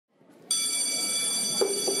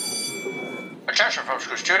Attention, film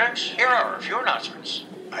school students, here are a few announcements.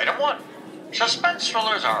 Item 1. Suspense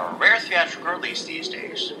thrillers are a rare theatrical release these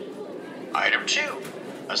days. Item 2.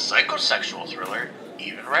 A psychosexual thriller,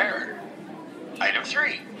 even rarer. Item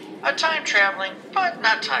 3. A time-traveling, but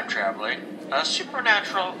not time-traveling, a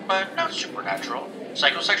supernatural, but not supernatural,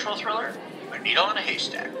 psychosexual thriller, A Needle in a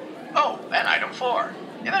Haystack. Oh, and Item 4.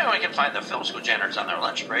 If anyone can find the film school janitors on their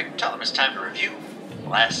lunch break, tell them it's time to review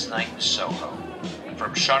Last Night in Soho.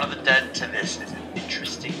 From Shaun of the Dead to this is an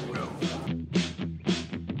interesting road.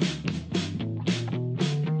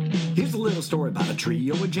 Here's a little story about a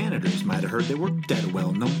trio of janitors. Might have heard they worked at a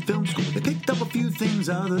well-known film school. They picked up a few things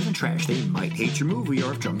other than trash. They might hate your movie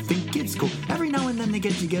or if drunk think it's cool. Every now and then they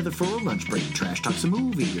get together for a lunch break. Trash talks a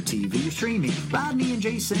movie or TV or streaming. Rodney and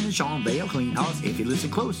Jason and Sean, they'll clean house. If you listen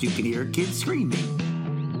close, you can hear kids screaming.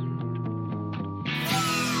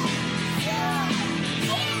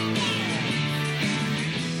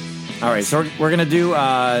 All right, so we're going to do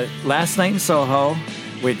Last Night in Soho,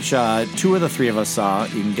 which two of the three of us saw.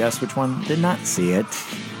 You can guess which one did not see it.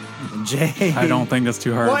 Jay. I don't think that's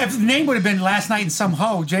too hard. Well, if the name would have been Last Night in Some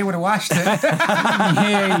Ho, Jay would have watched it.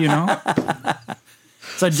 Yeah, you know.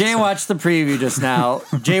 So Jay watched the preview just now.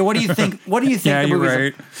 Jay, what do you think? What do you think? Yeah, the you're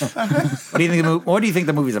movie's right. What do you think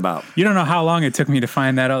the movie's about? You don't know how long it took me to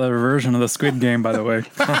find that other version of the Squid Game, by the way.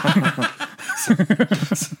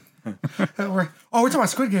 We're talking about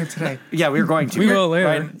Squid Game today. Yeah, we were going to. We will later.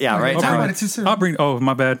 Right? Yeah, right. Talk now. about it too soon. I'll bring. Oh,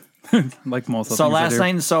 my bad. Like most of the So things I Last do.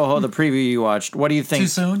 Night in Soho, the preview you watched. What do you think? Too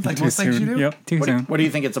soon? Like Too most things you soon. do? Yep, too soon. What do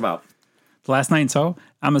you think it's about? Last Night in Soho?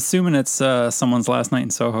 I'm assuming it's someone's last night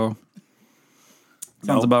in Soho.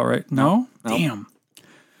 Sounds about right. No? Nope. Damn.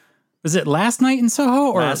 Is it Last Night in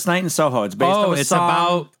Soho? Or Last Night in Soho. It's based on a it's song.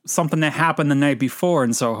 about something that happened the night before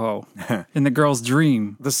in Soho. In the girl's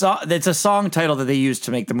dream. The song. It's a song title that they used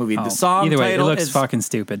to make the movie. The song Either way, it title looks is fucking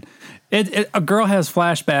stupid. A girl has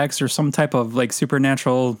flashbacks or some type of like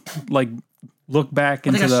supernatural like look back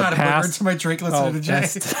I think into I the shot a burger past. into my drink listening to Jay.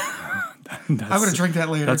 I'm going to drink that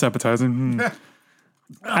later. That's appetizing.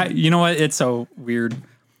 You know what? It's so weird.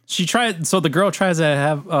 So the girl tries to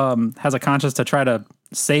have, has a conscience to try to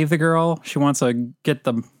save the girl. She wants to get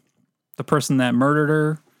the person that murdered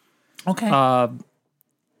her Okay.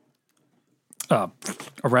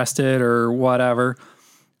 arrested or whatever,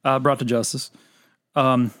 brought to justice.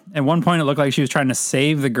 At one point it looked like she was trying to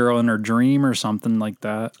save the girl in her dream or something like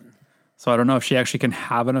that. So I don't know if she actually can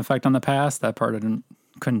have an effect on the past. That part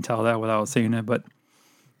couldn't tell that without seeing it, but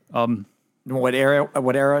what era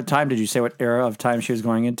of time did you say? What era of time she was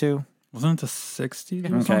going into? wasn't it the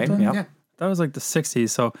 60s or Okay, something? yeah. Yeah. That was like the 60s.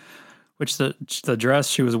 So, which the dress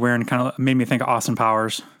she was wearing kind of made me think of Austin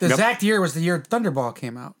Powers. The exact year was the year Thunderball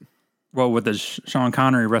came out. Well, with the Sean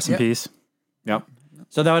Connery, rest in Yep. peace. Yep.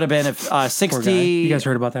 So that would have been if Poor guy. 60. You guys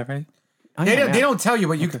heard about that, right? Oh, They, yeah, don't, they don't tell you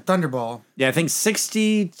what you could Thunderball. Yeah, I think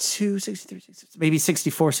 62, 63, 64, maybe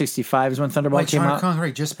 64, 65 is when Thunderball Like came Sean out.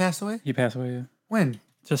 Connery just passed away? He passed away When?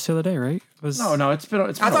 just the other day, right? It was No, it's been.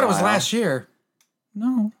 I thought it was last year.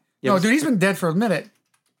 No, Yeah, No, dude, he's been dead for a minute.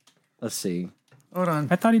 Let's see. Hold on.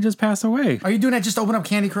 I thought he just passed away. Are you doing that just to open up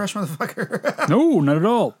Candy Crush, motherfucker? No, not at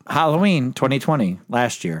all. Halloween 2020,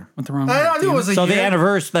 last year. Went the wrong I way. knew it was a So year. the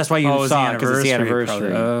anniversary, that's why you Oh, it was the saw it, because it's the anniversary,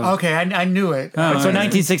 anniversary. probably. Okay, I knew it. Oh, So yeah.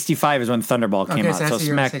 1965 is when Thunderball came Okay, out, so so that's the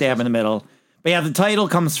year smack of dab in the middle. But yeah, the title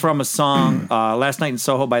comes from a song, Last Night in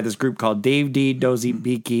Soho, by this group called Dave D, Dozy,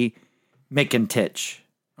 Beaky, Mick, and Titch.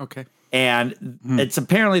 Okay. And it's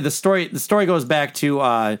apparently the story goes back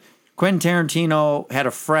to Quentin Tarantino had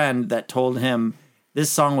a friend that told him this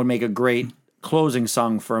song would make a great closing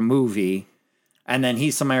song for a movie. And then he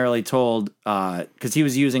summarily told, because he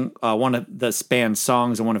was using one of the band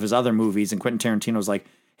songs in one of his other movies, and Quentin Tarantino was like,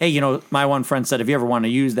 hey, you know, my one friend said, if you ever want to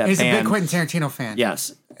use that He's band. a big Quentin Tarantino fan.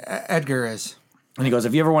 Yes. Edgar is. And he goes,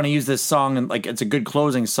 if you ever want to use this song, and like it's a good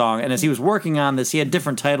closing song. And as he was working on this, he had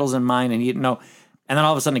different titles in mind, and he didn't know. And then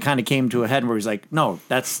all of a sudden, it kind of came to a head where he's like, no,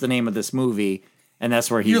 that's the name of this movie. And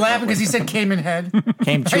that's where he You're laughing because he said came in head.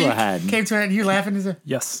 came to a head. Came to a head. You laughing as a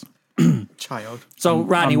Yes. child. So,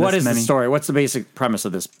 Rodney, I'm what this is the many. story? What's the basic premise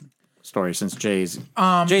of this story? Since Jay's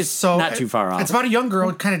So not too far off. It's about a young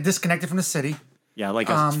girl kind of disconnected from the city. Yeah, like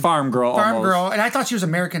a farm girl. Farm almost. girl. And I thought she was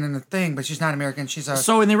American in the thing, but she's not American. She's a.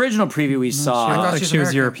 So in the original preview we I saw, thought thought like she's she was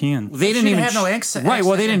American. European. they didn't she even had no accent. right.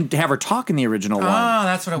 Well, they accent. didn't have her talk in the original one. Oh,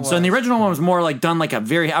 that's what it was. So in the original one was more like done like a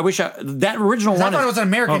very. I wish that original I one. thought it was an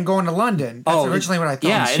American going to London. That's originally what I thought.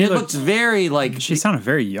 Yeah, and it looked- looks very like She sounded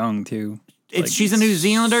very young too. she's a New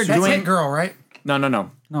Zealander That's doing. Hit Girl, right?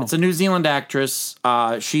 No. It's a New Zealand actress.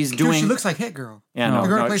 She's Dude, doing. she looks like Hit Girl. Yeah, The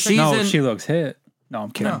girl no. plays She's No, in. she looks hit. No,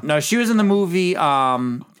 I'm kidding. No, she was in the movie.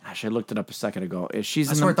 Gosh, I looked it up a second ago. She's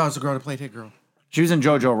I in swear I the. thought it was the girl that played Hit Girl. She was in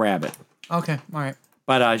Jojo Rabbit. Okay, all right.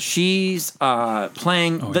 But she's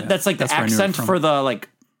playing. That's like the That's where I knew it accent from. for the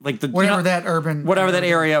like the Whatever that urban, whatever that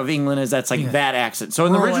area of England is. That's like that accent. So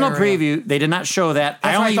in the Rural original area. preview, they did not show that.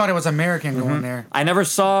 That's why I thought it was American going there. I never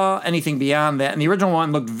saw anything beyond that. And the original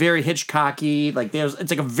one looked very Hitchcocky. Like it's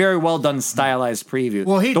like a very well done stylized preview.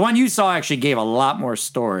 Well, the one you saw actually gave a lot more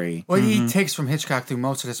story. Well, he takes from Hitchcock through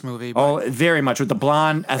most of this movie. But, Oh, very much with the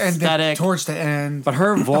blonde and aesthetic. towards the end. But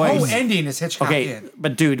her the voice. whole ending is Hitchcock. Okay,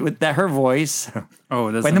 but dude, with that her voice.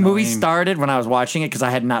 Oh, that's When the movie annoying. started, when I was watching it, because I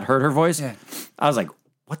had not heard her voice, Yeah. I was like,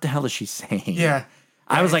 "What the hell is she saying?" Yeah.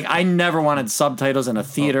 I was like, I never wanted subtitles in a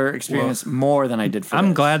theater experience more than I did for I'm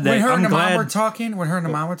this. glad that When her I'm and the mom were glad. talking,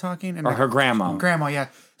 and Or her grandma. grandma, yeah.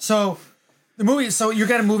 So the movie, so you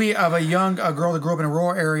got a movie of a young girl that grew up in a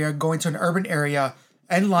rural area going to an urban area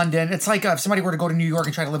in London. It's like if somebody were to go to New York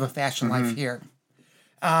and try to live a fashion life here.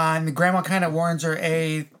 And the grandma kind of warns her,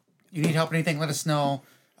 "Hey, you need help, anything, let us know.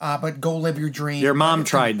 But go live your dream." Your mom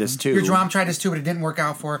tried this too. Your mom tried this too, but it didn't work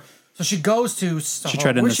out for her. So she goes to Soho.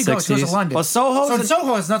 tried in Where the she go? She goes to 60s. London. Well, Soho's so in-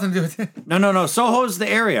 Soho has nothing to do with it. No. Soho's the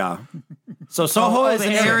area. So Soho is the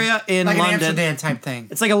an area in like London. an Amsterdam type thing.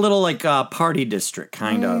 It's like a little like party district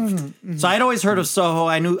kind of. So I'd always heard of Soho.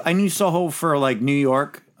 I knew Soho for like New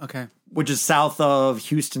York, Okay. which is south of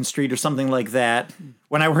Houston Street or something like that.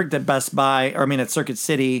 When I worked at Best Buy, at Circuit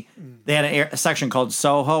City, they had a section called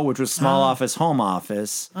Soho, which was small office, home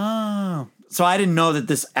office. Oh. So I didn't know that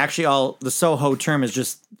this actually the Soho term is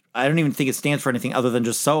just, I don't even think it stands for anything other than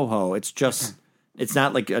just Soho. It's just, it's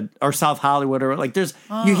not like, or South Hollywood or like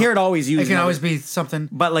you hear it always used. It can always be something.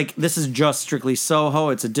 But like this is just strictly Soho.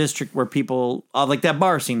 It's a district where people, like that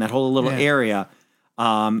bar scene, that whole little Yeah. area.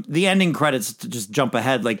 The ending credits, to just jump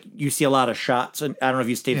ahead, like you see a lot of shots, and I don't know if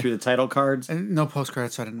you stayed through the title cards. And no post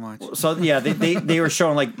credits, I didn't watch. So yeah, they were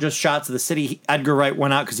showing like just shots of the city. Edgar Wright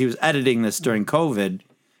went out because he was editing this during COVID,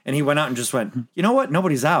 and he went out and just went, you know what,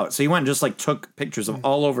 nobody's out. So he went and just like took pictures of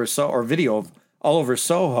all over or video of all over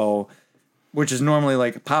Soho, which is normally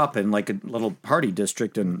like poppin', like a little party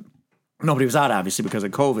district, and nobody was out obviously because of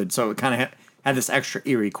COVID. So it kind of had this extra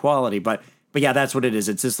eerie quality, but yeah, that's what it is.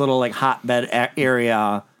 It's this little like hotbed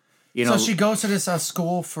area. You know, So she goes to this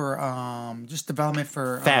school for just development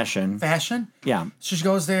for Fashion. Fashion. yeah. So she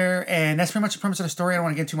goes there, and that's pretty much the premise of the story. I don't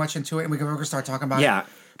want to get too much into it, and we're gonna start talking about Yeah. it.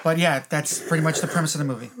 But yeah, that's pretty much the premise of the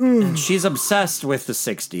movie. She's obsessed with the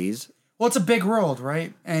 60s. Well, it's a big world,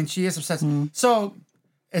 right? And she is obsessed. So,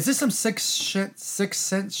 is this some sixth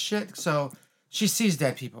sense shit? So she sees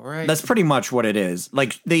dead people, right? That's pretty much what it is.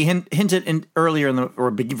 Like they hinted earlier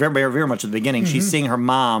very much at the beginning. She's seeing her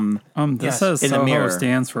mom. This Yes. says In the Soho mirror.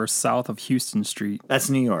 stands for south of Houston Street. That's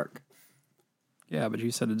New York. Yeah, but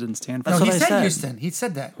you said it didn't stand for. no, That's he what I said said. Houston. He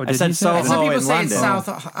said that. Oh, I did said he say that? Soho. Some people in say London. it's South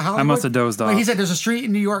Hollywood. I must have dozed off. But he said there's a street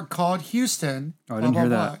in New York called Houston. Oh, I didn't hear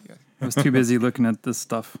that. I was too busy looking at this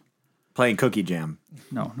stuff. Playing Cookie Jam.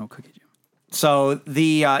 No cookie jam. So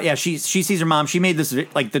she sees her mom. She made this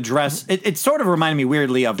like the dress. It sort of reminded me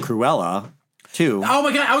weirdly of Cruella, too. Oh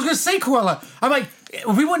my god, I was gonna say Cruella. I'm like, if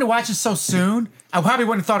we wouldn't have watched it so soon, I probably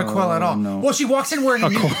wouldn't have thought of Cruella at all. no. Well, she walks in wearing A I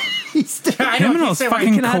know, Him and he those said,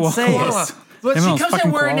 fucking cannot koalas. say it. Koala. But Him she and those comes in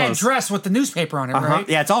fucking wearing that koalas. dress with the newspaper on it, right?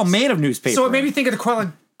 Yeah, it's all made of newspaper. So it made me think of the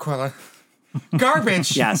Cruella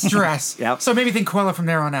garbage Yes. dress. Yep. So it made me think Cruella from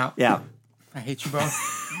there on out. Yeah. I hate you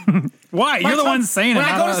both. Why? You're the tongue- one saying it. When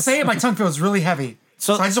I not go to us. say it, my tongue feels really heavy.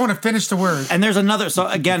 So I just want to finish the word. And there's another. So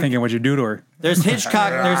again, Thinking what you do to her. there's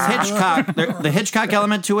Hitchcock. The Hitchcock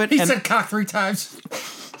element to it, He and said cock 3 times.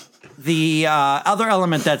 the other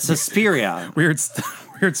element that's Suspiria. Weird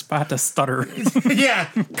spot to stutter. Yeah.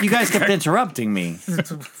 You guys kept interrupting me.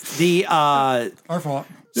 The Our fault.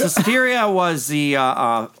 Suspiria was the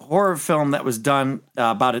horror film that was done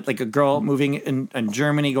about it, like a girl moving in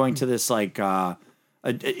Germany, going to this like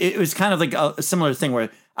it was kind of like a similar thing where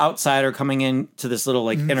outsider coming into this little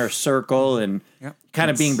like inner circle and kind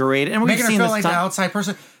of being berated, and we've Making her seen feel this like the outside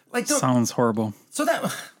person. Like Sounds horrible. so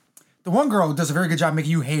that the one girl does a very good job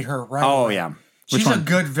making you hate her, right? Oh away. yeah, She's a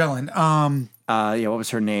good villain. yeah. What was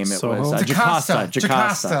her name? It Soho? was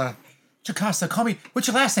Jocasta. Jocasta. Call me. What's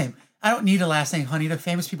your last name? I don't need a last name, honey. The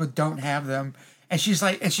famous people don't have them. And she's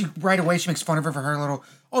like, and she right away she makes fun of her for her little.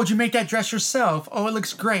 Oh, did you make that dress yourself? Oh, it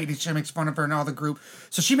looks great. And she makes fun of her and all the group.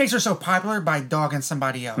 So she makes her so popular by dogging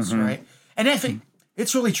somebody else, right? And if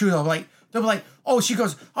it's really true though. Like they'll be like, oh, she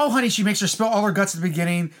goes, oh, honey, she makes her spill all her guts at the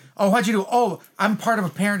beginning. Oh, what'd you do? Oh, I'm part of a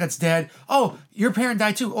parent that's dead. Oh, your parent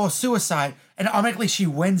died too. Oh, suicide. And automatically she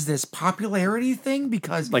wins this popularity thing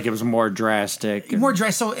because Like it was more drastic. more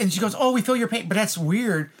dress. So and she goes, "Oh, we feel your pain," but that's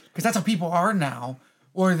weird because that's how people are now.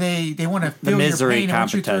 Or they want to feel misery your pain. and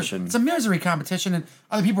want you to- competition. It's a misery competition, and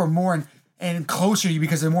other people are more. and closer to you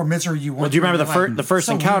because the more misery you want. Well, do you remember through your life. the first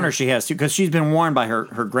So encounter weird. she has too? Because she's been warned by her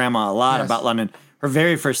grandma a lot Yes. about London. Her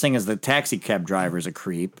very first thing is the taxi cab driver's a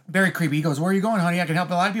creep. Very creepy. He goes, "Where are you going, honey? I can help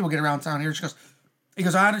a lot of people get around town here." She goes, "He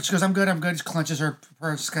goes, she goes, I'm good. She clenches her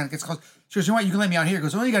purse, kind of gets close. She goes, you know what? You can let me out here." He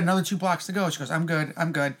goes, "Oh, you got another 2 blocks to go." She goes, I'm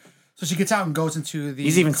good. So she gets out and goes into the.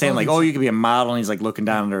 He's even saying like, clothing "Oh, you could be a model," and he's like looking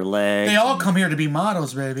down at her leg. They all come here to be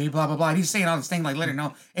models, baby, blah, blah, blah. And he's saying all this thing like, let her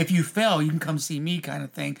know, if you fail, you can come see me kind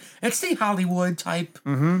of thing. It's the Hollywood type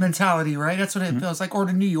mentality, right? That's what it feels like. Or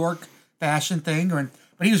the New York fashion thing.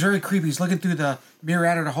 But he was very creepy. He's looking through the mirror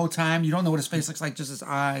at her the whole time. You don't know what his face looks like, just his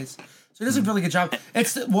eyes. So he does a really good job.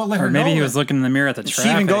 Let her Or maybe know he was looking in the mirror at the traffic.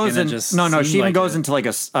 She even goes and in. it just No, seemed she even like goes it. into like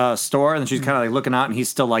a store, and she's kind of like looking out, and he's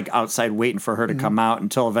still like outside waiting for her to come out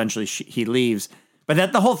until eventually he leaves.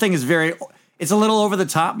 But the whole thing is it's a little over the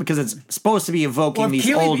top because it's supposed to be evoking if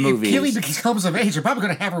these old movies. If Keely becomes of age, they're probably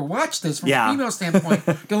going to have her watch this from Yeah. a female standpoint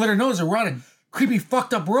to let her know that we're on a creepy,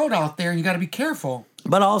 fucked up world out there, and you got to be careful.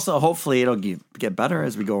 But also, hopefully, it'll get better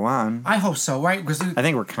as we go on. I hope so, right? Because I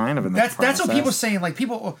think we're kind of in that's process. what people saying. Like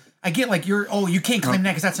people, I get like you can't claim that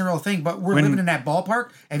because that's a real thing. But we're living in that ballpark.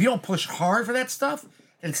 If you don't push hard for that stuff,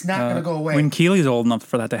 it's not going to go away. When Keely's old enough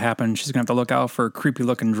for that to happen, she's gonna have to look out for creepy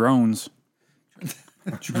looking drones.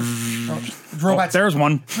 Robots, There's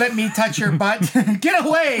one. let me touch your butt. Get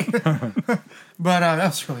away. But that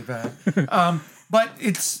was really bad. But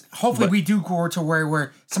it's hopefully we do go to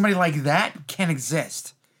where somebody like that can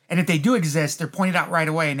exist. And if they do exist, they're pointed out right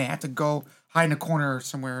away, and they have to go hide in a corner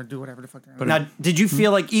somewhere or do whatever the fuck they're doing. Now, did you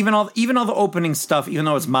feel like even all the opening stuff, even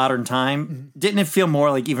though it's modern time, didn't it feel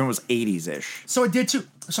more like even it was 80s ish? So it did too.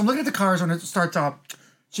 So I'm looking at the cars when it starts off.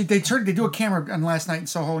 They do a camera on last night in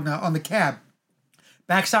Soho on the cab.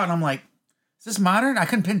 Backs out, and I'm like, is this modern? I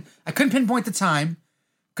couldn't pinpoint the time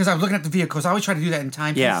because I was looking at the vehicles. I always try to do that in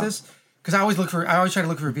timepieces. Because I always try to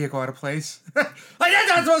look for a vehicle out of place. Like that's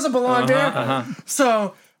not supposed to belong there.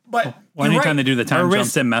 So, but Well, you're anytime right. they do the time Or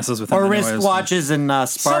jumps, it messes with them. Or anyways. wristwatches and Something.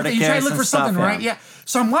 Spartacus You try to look and for stuff, something, right? Yeah.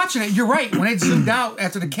 So I'm watching it. You're right. When it zoomed out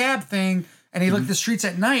after the cab thing, and they looked at the streets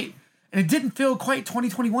at night, and it didn't feel quite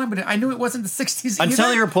 2021, but I knew it wasn't the 60s Until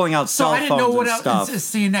either. you were pulling out So cell I didn't know phones what and else stuff.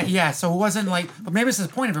 seeing that. Yeah, so it wasn't like, but maybe it's the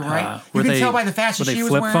point of it, right? You were can they- tell by the fashion were they she was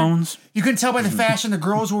flip wearing. phones? You can tell by the fashion the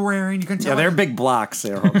girls were wearing. You can tell. Yeah, they're big blocks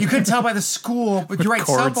there. You couldn't tell by the school, but you're right.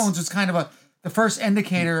 Cell cords. phones was kind of the first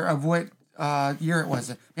indicator of what year it was.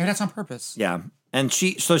 Maybe that's on purpose. Yeah. And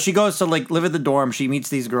she goes to like live at the dorm. She meets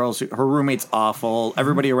these girls. Her roommate's awful.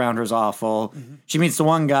 Everybody around her's awful. She meets the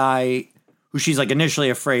one guy who she's like initially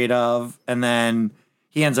afraid of, and then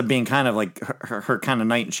he ends up being kind of like her kind of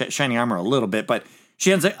knight in shining armor a little bit. But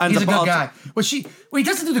she ends He's up a good guy. Well, he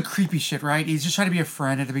doesn't do the creepy shit, right? He's just trying to be a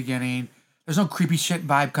friend at the beginning. There's no creepy shit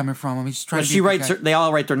vibe coming from him. He's just trying But to be she a good writes. guy. They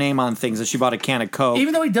all write their name on things. And she bought a can of Coke.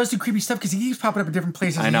 Even though he does do creepy stuff because he keeps popping up in different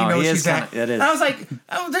places. I and know, he knows he is she's at. kinda- it is. And I was like,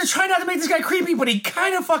 oh, they're trying not to make this guy creepy, but he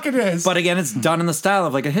kind of fucking is. But again, it's done in the style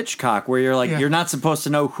of like a Hitchcock, where you're like Yeah. you're not supposed to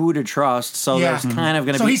know who to trust. So Yeah. there's kind of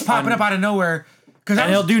going to so be. he's popping up out of nowhere. And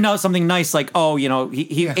he'll do now something nice like, oh, you know,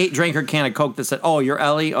 he Yeah. drank her can of Coke that said, oh, you're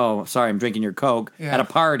Ellie. Oh, sorry, I'm drinking your Coke Yeah. at a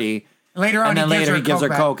party. Later on, And then he gives later her he gives her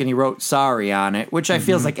back. Coke and he wrote sorry on it, which I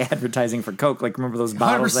feel is like advertising for Coke. Like, remember those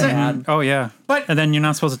bottles they 100%. had? Oh yeah, But- and then you're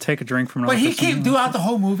not supposed to take a drink from another But he person. keeps throughout the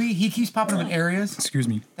whole movie. He keeps popping up in areas Excuse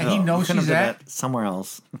me. that he knows Couldn't she's have at, did that somewhere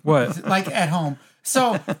else. What? like at home.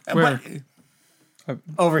 So, Where?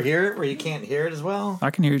 Over here, where you can't hear it as well?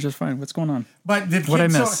 I can hear you just fine. What's going on? but the What'd I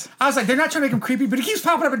kid- miss? So I was like, they're not trying to make him creepy, but he keeps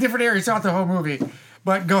popping up in different areas throughout the whole movie.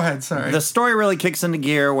 But go ahead, sorry. The story really kicks into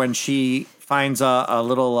gear when she finds a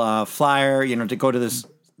little flyer, you know, to go to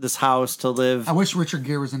this house to live. I wish Richard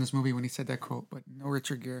Gere was in this movie when he said that quote, but no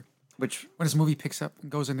Richard Gere. Which, When this movie picks up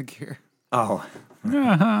and goes into gear. oh.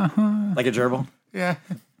 Like a gerbil? Yeah,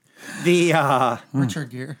 The, Richard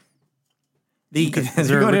Gere. Is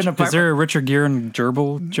there a Richard Gere and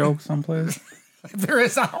gerbil joke someplace? If there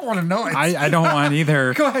is, I don't want to know it. I don't want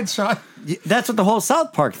either. Go ahead, Sean. That's what the whole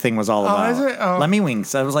South Park thing was all about. is it? Oh.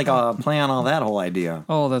 Lemmywinks. That was like a play on all that whole idea.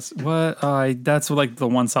 Oh, that's what. That's like the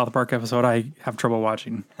one South Park episode I have trouble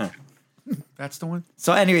watching. That's the one.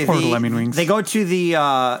 So anyway, Poor Lemmywinks. they go to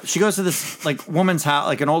the. She goes to this like woman's house,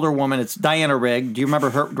 like an older woman. It's Diana Rigg. Do you remember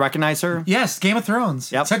her? Recognize her? Yes, Game of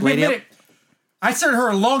Thrones. Yep, Took me a lady up. minute. I started her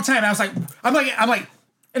a long time. I was like, I'm like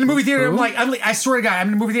in the movie theater. I swear to God, I'm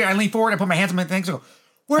in the movie theater. I lean forward. I put my hands on my things. I go,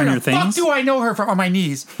 where On the your fuck things? do I know her from? On my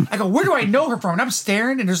knees. I go, where do I know her from? And I'm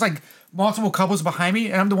staring, and there's like multiple couples behind me,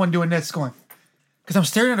 and I'm the one doing this, going, because I'm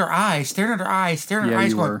staring at her eyes, staring at her eyes, staring at her Yeah,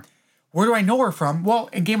 eyes, you going. were. Where do I know her from? Well,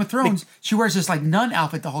 in Game of Thrones, she wears this like nun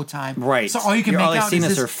outfit the whole time. Right. So all you can You're make all out seen is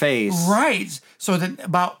is this, her face. Right. So then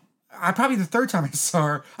about probably the third time I saw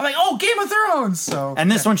her, I'm like, oh, Game of Thrones. So,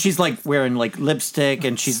 And this one, she's like wearing like lipstick,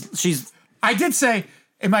 and she's. I did say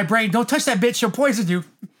in my brain, don't touch that bitch, she'll poison you.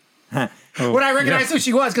 When I recognized who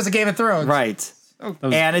she was because of Game of Thrones. Right.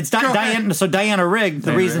 And it's Diana. So Diana Rigg.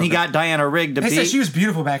 The reason he got Diana Rigg to They be. said she was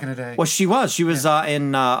beautiful back in the day. Well, she was. She was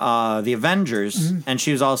in the Avengers, and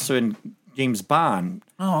she was also in James Bond.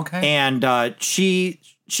 Oh, okay. And she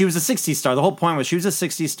was a 60s star. The whole point was she was a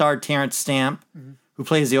 60s star. Terrence Stamp, who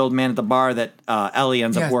plays the old man at the bar that Ellie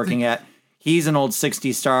ends up working at. He's an old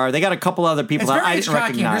 60s star. They got a couple other people It's that very I didn't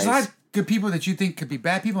recognize. There's a lot of good people that you think could be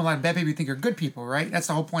bad people, and a lot of bad people you think are good people, right? That's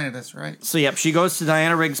the whole point of this, right? So, yep, she goes to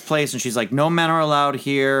Diana Rigg's place, and she's like, no men are allowed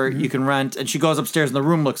here. You can rent. And she goes upstairs, and the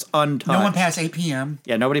room looks untouched. No one past 8 p.m.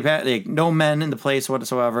 Yeah, no men in the place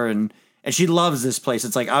whatsoever. And she loves this place.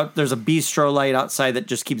 It's like there's a bistro light outside that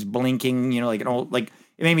just keeps blinking, like an old, like,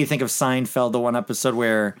 it made me think of Seinfeld, the one episode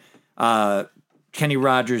where Kenny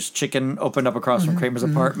Rogers' chicken opened up across from Kramer's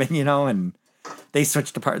apartment, and they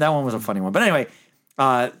switched apart. That one was a funny one. But anyway,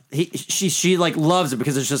 she like loves it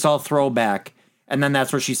because it's just all throwback. And then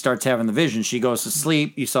that's where she starts having the vision. She goes to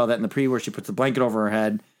sleep. You saw that in the preview where she puts the blanket over her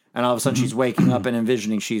head, and all of a sudden she's waking up and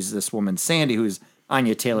envisioning she's this woman, Sandy, who's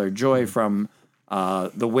Anya Taylor-Joy from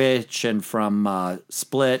The Witch and from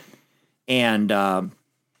Split. And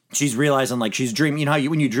she's realizing like she's dreaming. You know how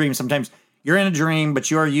when you dream, sometimes you're in a dream, but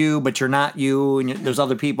you're but you're not you, and there's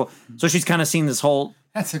other people. So she's kind of seen this whole.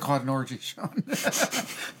 That's called an orgy, Sean.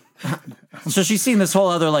 So she's seen this whole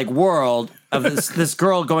other like world of this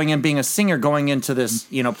girl going in, being a singer, going into this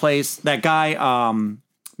place. That guy,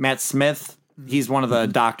 Matt Smith, he's one of the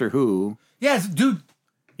Doctor Who. Yes, dude.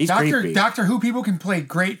 He's creepy. Doctor Who people can play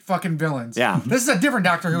great fucking villains. Yeah. This is a different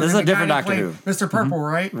Doctor Who. This is than a the different guy Doctor who played Who. Mr. Purple,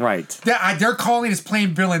 right? Right. They're calling us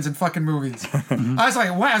playing villains in fucking movies. I was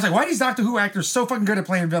like, why? Why are these Doctor Who actors so fucking good at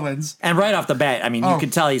playing villains? And right off the bat, I mean, you can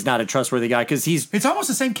tell he's not a trustworthy guy because It's almost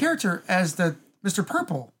the same character as the Mr.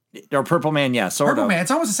 Purple. Or Purple Man, yeah, sort Purple of. Man.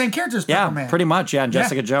 It's almost the same character as Purple Man. Yeah, pretty much. Yeah, and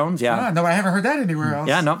Jessica Jones. Yeah. No, I haven't heard that anywhere else.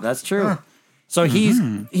 Yeah, no, that's true. So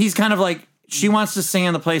he's kind of like, she wants to sing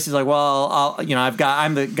in the place. He's like, well,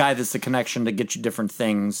 I'm the guy that's the connection to get you different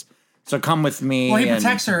things. So come with me. Well, he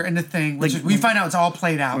protects her in the thing, which we find out it's all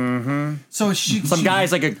played out. Mm-hmm. So some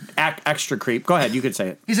guy's like an extra creep. Go ahead, you could say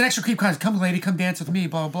it. He's an extra creep. Kind of, come lady, come dance with me.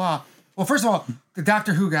 Blah blah. Well, first of all, the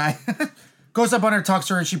Doctor Who guy goes up on her, talks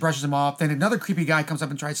to her, and she brushes him off. Then another creepy guy comes up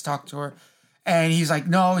and tries to talk to her, and he's like,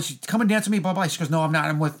 "No, come and dance with me." Blah blah. She goes, "No, I'm not.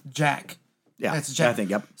 I'm with Jack." Yeah, that's Jack. I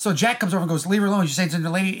think, yep. So Jack comes over and goes, "Leave her alone." She says to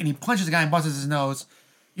the lady, and he punches the guy and busts his nose.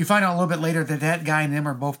 You find out a little bit later that guy and him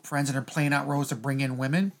are both friends and are playing out roles to bring in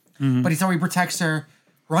women. Mm-hmm. But he protects her,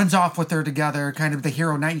 runs off with her together, kind of the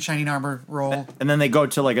hero knight in shining armor role. And then they go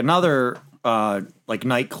to like another like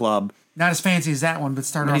nightclub. Not as fancy as that one, but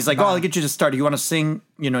start. And he's like, "Oh, I'll get you to start. You want to sing?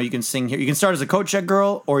 You can sing here. You can start as a coat check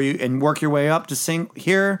girl, or and work your way up to sing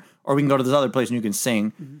here, or we can go to this other place and you can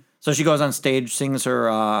sing." Mm-hmm. So she goes on stage, sings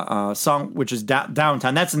her song, which is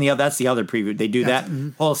Downtown. That's the other preview. They do that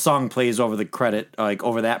whole song plays over the credit, like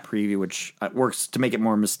over that preview, which works to make it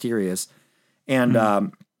more mysterious. And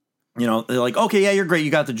they're like, "Okay, yeah, you're great.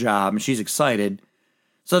 You got the job," and she's excited.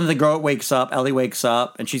 So then the girl wakes up. Ellie wakes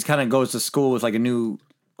up, and she's kind of goes to school with like a new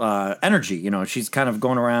energy. She's kind of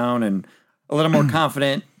going around and a little more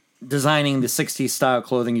confident, designing the 60s style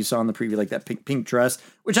clothing you saw in the preview, like that pink dress,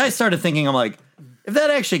 which I started thinking, I'm like, if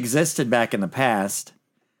that actually existed back in the past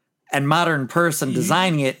and modern person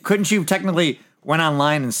designing it, couldn't you technically went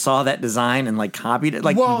online and saw that design and like copied it?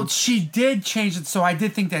 Like, well, she did change it, so I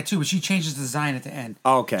did think that too, but she changes the design at the end.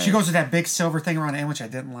 Okay. She goes with that big silver thing around the end, which I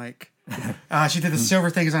didn't like. She did the silver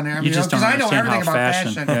things on there. You just don't I know understand everything how about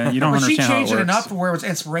fashion. fashion. Yeah, you don't but understand she how it changed it works. enough where it was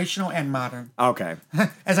inspirational and modern. Okay.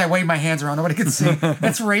 As I wave my hands around, nobody could see.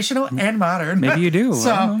 Inspirational and modern. Maybe you do.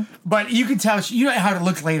 So, but you can tell, you know how it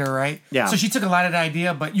looked later, right? Yeah. So she took a lot of the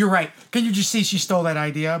idea, but you're right. Can you just see she stole that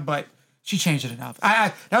idea, but she changed it enough.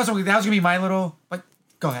 That was gonna be my little. But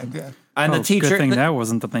go ahead. Yeah. And the teacher, good thing that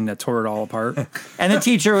wasn't the thing that tore it all apart. And the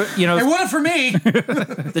teacher, It wasn't for me.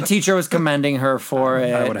 the teacher was commending her for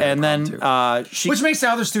it, and then she, Which makes the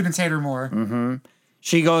other students hate her more. Mm-hmm.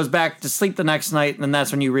 She goes back to sleep the next night, and then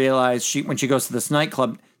that's when you realize when she goes to this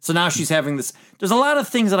nightclub. So now she's having this. There's a lot of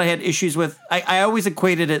things that I had issues with. I always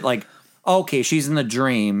equated it like, okay, she's in the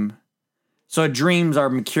dream, so dreams are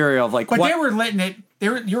mercurial of like. But what, they were letting it.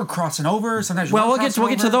 You were crossing over. Sometimes. Well, we'll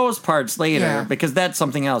get to those parts later Yeah. because that's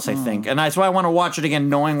something else, I think, and that's why I want to watch it again,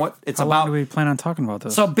 knowing what it's How about. long do we plan on talking about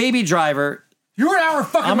this? So, Baby Driver. You're an hour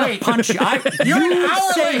fucking I'm gonna late. punch you. You're an You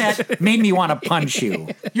hour saying late. that made me want to punch you.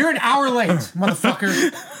 You're an hour late,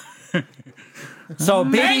 motherfucker. So,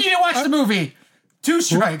 And you Baby, didn't watch the movie. 2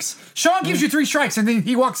 strikes. Sean gives you 3 strikes, and then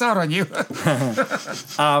he walks out on you.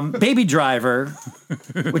 Baby Driver,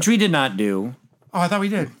 which we did not do. Oh, I thought we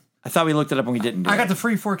did. I thought we looked it up and we didn't do I it. got the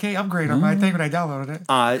free 4K upgrade on my thing when I downloaded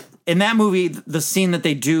it. In that movie, the scene that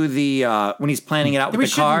they do when he's planning it out we with the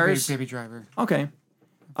should do cars. Baby Driver. Okay.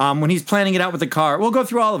 When he's planning it out with the car, we'll go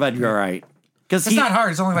through all of Edgar Wright. Because It's not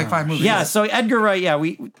hard. It's only like 5 movies. Yeah, so Edgar Wright,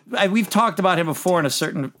 we've talked about him before in a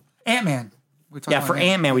certain... Ant-Man. For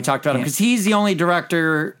Ant-Man, we talked about him because he's the only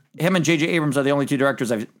director. Him and J.J. Abrams are the only 2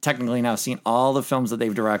 directors I've technically now seen all the films that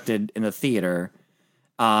they've directed in the theater.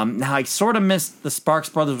 Now, I sort of missed the Sparks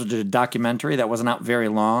Brothers, which is a documentary that wasn't out very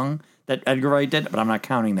long that Edgar Wright did, but I'm not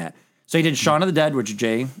counting that. So he did Shaun of the Dead, which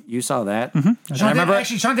Jay, you saw that. Mm-hmm. Shaun of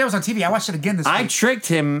the Dead was on TV. I watched it again this week. I tricked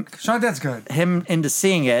him Shaun of the Dead's good. into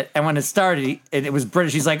seeing it, and when it started, it was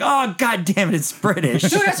British. He's like, "Oh, god damn it, it's British."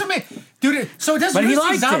 Dude, that's what made. Dude, so it doesn't But he see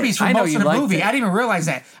liked zombies it. for I know most you of the liked movie. it. I didn't even realize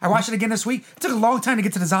that. I watched it again this week. It took a long time to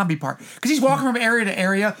get to the zombie part because he's walking from area to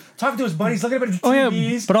area, talking to his buddies, looking at the Oh, yeah,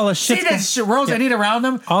 TVs. but all the see shit's that shit, roads ending around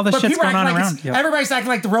them. All the but shit's people going acting on like around, yeah. Everybody's acting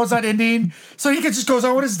like the road's not ending, so he just goes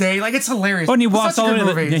on with his day. Like it's hilarious. Oh, and he It's walks such a all the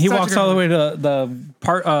good way. movie. He Such a walks good all the movie. way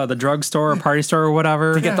to the drugstore or party store or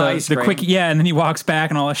whatever to get the ice cream. quick. Yeah, and then he walks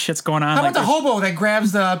back and all that shit's going on. How about like the hobo that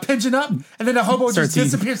grabs the pigeon up and then the hobo just Starts eating.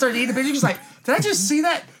 disappears, starts eating the pigeon? He's like, did I just see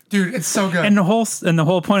that? Dude, it's so good. And the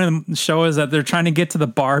whole point of the show is that they're trying to get to the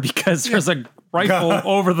bar because there's a rifle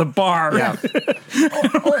over the bar. Yeah.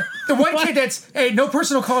 or the one kid that's, hey, no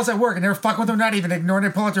personal calls at work, and they're fucking with them, not even ignoring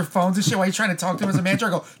it, pull out their phones and shit while he's trying to talk to him as a manager. I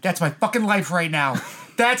go, that's my fucking life right now.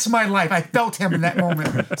 That's my life. I felt him in that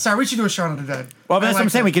moment. Sorry, we should do a Shaun of the Dead. Well, that's what I'm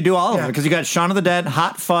saying. We could do all of Yeah. them because you got Shaun of the Dead,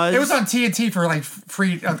 Hot Fuzz. It was on TNT for like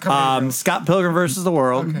free. Scott Pilgrim versus the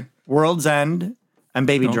World, Okay. World's End, and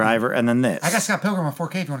Baby Driver, and then this. I got Scott Pilgrim on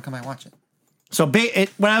 4K if you want to come out and watch it. So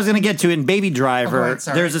when I was going to get to it in Baby Driver, ahead,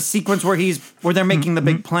 sorry. there's a sequence where they're making the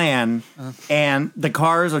big plan, and the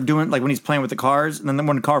cars are doing like when he's playing with the cars, and then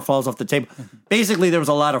when the car falls off the table. Basically, there was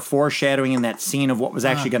a lot of foreshadowing in that scene of what was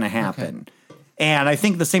actually going to happen, and I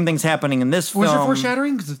think the same thing's happening in this film. Was there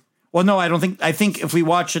foreshadowing? 'Cause Well, no, I don't think. I think if we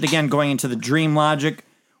watch it again, going into the dream logic,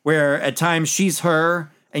 where at times she's her,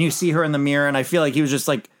 and you see her in the mirror, and I feel like he was just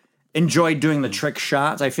like. Enjoyed doing the trick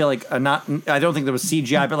shots. I feel like I don't think there was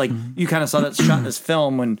CGI, but like you kind of saw that shot in this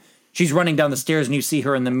film when she's running down the stairs and you see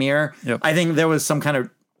her in the mirror. Yep. I think there was some kind of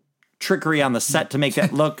trickery on the set to make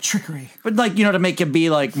that look Trickery. but like to make it be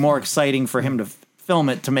like more exciting for him to film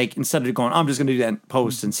it to make instead of going I'm just going to do that in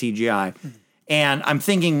post and CGI. And I'm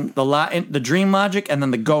thinking the dream logic and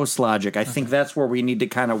then the ghost logic. I think that's where we need to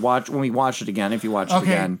kind of watch when we watch it again. If you watch it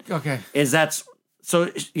again, Okay.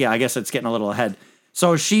 I guess it's getting a little ahead.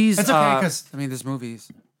 So she's It's okay because, this movie's.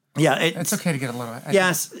 yeah, It's okay to get a little.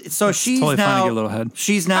 Yes, so she's totally fine to now get a little head.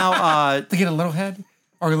 She's now To get a little head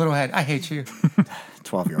or a little head. I hate you.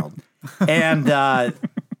 12-year-old, and I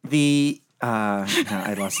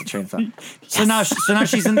lost the train of thought. So now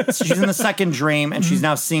she's in the second dream, and she's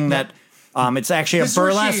now seeing that it's actually a This is where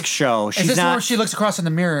burlesque show. Is She's this not. where she looks across in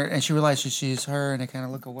the mirror and she realizes she's her and they kind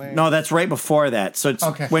of look away? No, that's right before that. So it's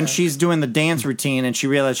Okay. when she's doing the dance routine and she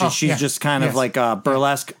realizes she's yeah. just kind of Yes. like a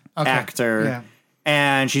burlesque actor. Yeah.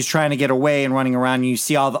 And she's trying to get away and running around, and you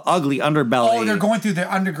see all the ugly underbelly. Oh, they're going through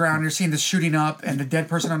the underground. You're seeing the shooting up and the dead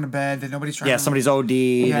person on the bed that nobody's trying Yeah, to... somebody's OD'd,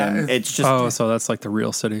 and it's just. Oh, so that's like the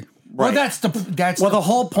real city. Well, right. the the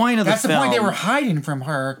whole point of the That's film. the point they were hiding from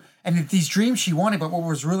her, and that these dreams she wanted, but what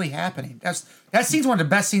was really happening. That scene's one of the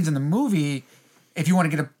best scenes in the movie. If you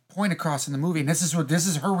want to get a point across in the movie, and this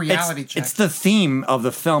is her reality check. It's the theme of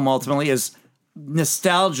the film ultimately is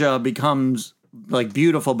nostalgia becomes like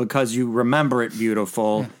beautiful because you remember it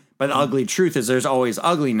beautiful, but the ugly truth is there's always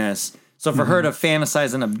ugliness. So for her to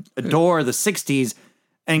fantasize and adore the 60s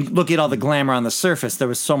and look at all the glamour on the surface, there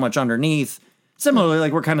was so much underneath. Similarly,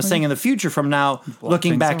 like we're kind of saying in the future from now,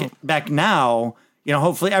 looking back now,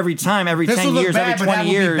 hopefully every 10 years, every 20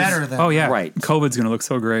 years. Better than Oh yeah, Right. COVID's gonna look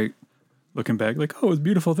so great. Looking back, like it's a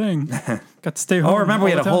beautiful thing. Got to stay home. Oh, remember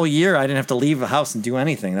we all had a the time. whole year I didn't have to leave the house and do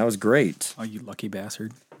anything. That was great. Oh, you lucky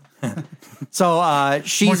bastard. So more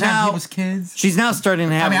she's time with now people's kids. she's now starting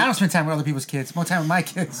to have I don't spend time with other people's kids. More time with my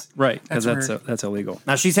kids. Right, because That's that's illegal.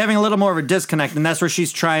 now she's having a little more of a disconnect, and that's where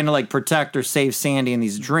she's trying to like protect or save Sandy in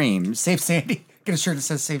these dreams. Save Sandy. Get a shirt that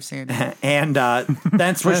says Save Sandy. And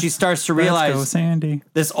that's where she starts to Let's go, realize Sandy.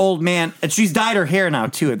 this old man, and she's dyed her hair now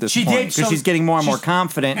too at this She point did, because so she's getting more and more she's-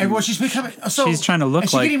 confident. And well, she's becoming. So She's trying to look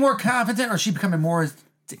is she like- getting more confident, or is she becoming more?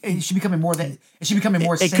 Is she becoming more than? Is she becoming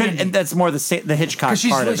more? it Sandy? could, and that's more the Hitchcock Because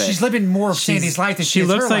part of it. she's living more of Sandy's life than She is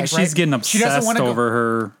looks her like life, she's right? getting She doesn't obsessed wanna go- over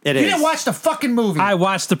her. It You is. didn't watch the fucking movie. I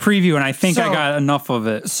watched the preview and I think I So- got enough of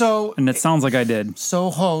it. So And it sounds like I did. So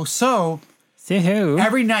who?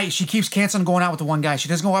 Every night she keeps canceling going out with the one guy. She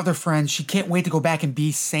doesn't go out with her friends. She can't wait to go back and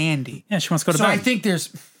be Sandy. Yeah, she wants to go to So bed. I think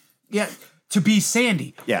to be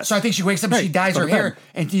Sandy. Yes. So I think she wakes up and she Right, dyes go her to bed. hair,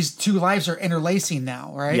 and these two lives are interlacing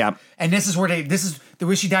now, right? Yep. And this is the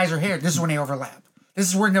way she dyes her hair. This is when they overlap. This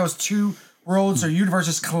is when those two worlds or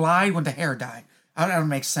universes collide when the hair dye. I don't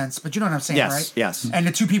make sense, but you know what I'm saying, Yes, right? yes. And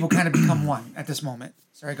the two people kind of become one at this moment.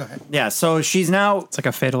 Sorry, go ahead. Yeah, so she's now It's like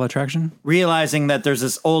a fatal attraction. realizing that there's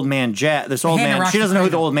this old man, this old Hannah man. Rock She doesn't know who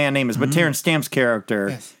the Fredo. old man name is, but Terrence Stamp's character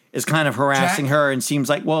Yes. is kind of harassing Jack? her and seems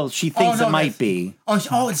like, well, she thinks no, it might that's- be.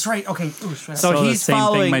 Oh, it's right. Okay. Ooh, straight up. So So he's the same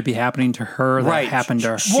following- thing might be happening to her that Right. happened to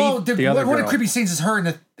her. well, the other one of girl. the creepy scenes is her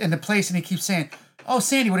in the place, and he keeps saying, "Oh,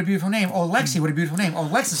 Sandy, what a beautiful name. Oh, Lexi, what a beautiful name. Oh,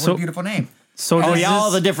 Lexus, what So- a beautiful name." So Oh, does yeah,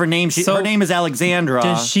 all this- the different names. so- Her name is Alexandra.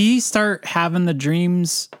 Does she start having the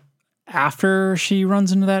dreams after she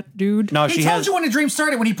runs into that dude? No, He she told has you when the dream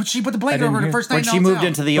started when she put the blanket didn't over the hear. first night. when in the she moved hotel.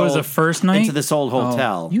 into the It was old the first night into this old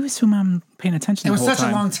hotel. You assume I'm paying attention. It was the whole such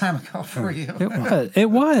time. a long time ago for you. It was.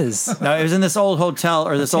 It was. No, it was in this old hotel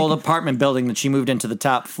or this old apartment building that she moved into the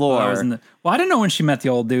top floor. I was in the, well, I didn't know when she met the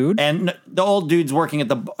old dude. And the old dude's working at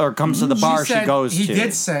the or comes to the bar she said- goes he to.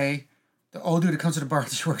 did say the old dude that comes to the bar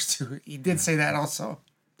that she works to. He did say that also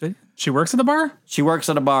She works at the bar? She works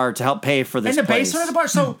at a bar to help pay for this in the place. basement of the bar.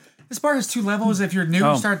 So this bar has two levels. If you're new,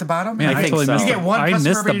 Oh. you start at the bottom. Man, I think totally so. missed You it. get one I customer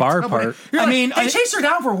missed the every bar couple- part. You're I like, mean, they chase her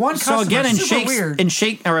down for one So customer. again, Super weird.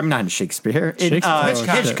 I'm not in Shakespeare. In Shakespeare.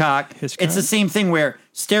 Hitchcock, Hitchcock. it's the same thing where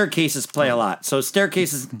staircases play a lot. So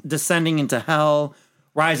staircases descending into hell,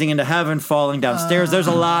 rising into heaven, falling downstairs. There's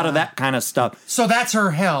a lot of that kind of stuff. So that's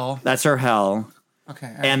her hell. That's her hell. Okay.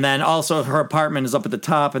 All right. And then also her apartment is up at the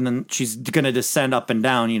top, and then she's going to descend up and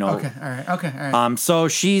down. Okay. All right. Okay. All right. So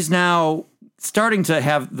she's now starting to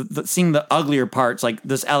have seeing the uglier parts, like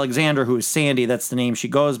this Alexandra, who is Sandy. That's the name she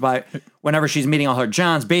goes by. Whenever she's meeting all her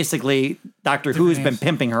Johns, basically Doctor Who's been names.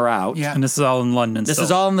 pimping her out. Yeah. And this is all in London. This still.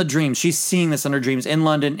 is all in the dreams. She's seeing this in her dreams in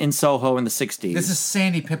London, in Soho, in the 60s. This is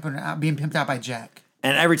Sandy being pimped out by Jack.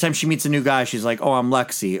 And every time she meets a new guy, she's like, "Oh, I'm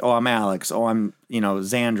Lexi. Oh, I'm Alex. Oh, I'm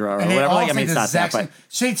Zandra or And they whatever." all Like, I say mean, it's the not that, exact but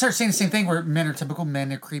same. She starts saying the same thing where men are typical men,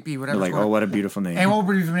 they're creepy, whatever. like, "Oh, what a beautiful name." And what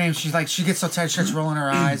would be the name? She's like, she gets so tired, she starts rolling her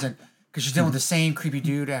eyes, and because she's dealing with the same creepy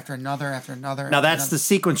dude after another, after another. Now that's the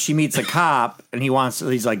sequence. She meets a cop, and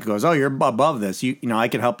he's like, goes, "Oh, you're above this. You know, I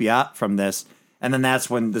can help you out from this." And then that's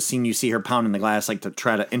when the scene you see her pounding the glass, like to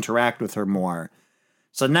try to interact with her more.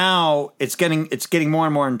 So now it's getting more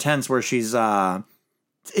and more intense. Where she's,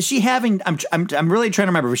 is she having? I'm really trying to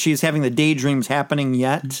remember. If she's having the daydreams happening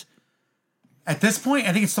yet? At this point,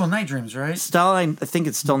 I think it's still night dreams, right? Still, I think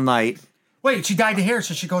it's still night. Wait, she dyed the hair,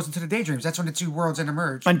 so she goes into the daydreams. That's when the two worlds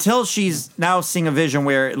intermerge. Until she's now seeing a vision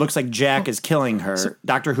where it looks like Jack is killing her.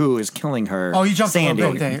 Doctor Who is killing her. Oh, you jumped Sandy. a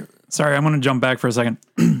little bit there. Sorry, I'm going to jump back for a second.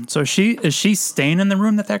 So is she staying in the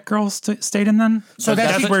room that girl stayed in then? So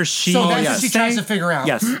that's that's where she. So that's yes. what she tries to figure out.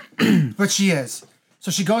 Yes. But she is. So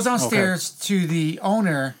she goes downstairs to the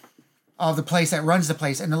owner of the place that runs the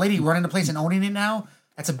place, and the lady running the place and owning it now,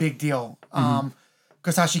 that's a big deal.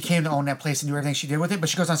 Because how she came to own that place and do everything she did with it. But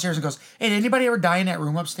she goes downstairs and goes, "Hey, did anybody ever die in that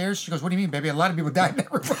room upstairs?" She goes, "What do you mean, baby? A lot of people died in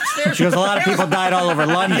that room upstairs." Because a lot of people died all over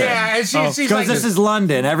London. Yeah, and she's Because like, this is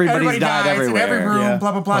London. Everybody's everybody died dies everywhere. in every room, Yeah.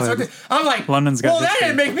 blah blah blah. So I'm like, London's got well, that history.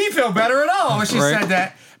 didn't make me feel better at all when she Right. said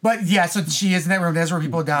that. But yeah, so she is in that room. That's where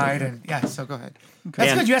people died, and yeah. So go ahead. That's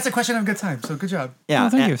And- good. You asked a question on a good time. So good job. Yeah. Oh,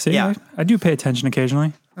 thank and- you. See, yeah. I do pay attention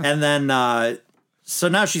occasionally. And then, so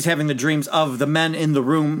now she's having the dreams of the men in the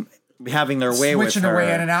room having their way with Switching her. her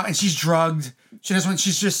way in and out, and she's drugged. She doesn't.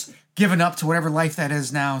 She's just given up to whatever life that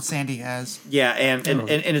is now. Sandy has. Yeah, and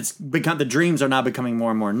it's become the dreams are now becoming more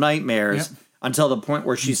and more nightmares Yep. until the point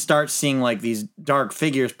where she starts seeing like these dark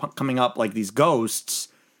figures coming up, like these ghosts.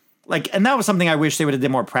 Like, and that was something I wish they would have did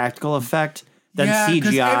more practical effect than 'cause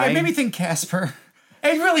CGI. It made me think Casper.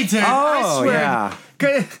 It really did. Oh, I swear. yeah.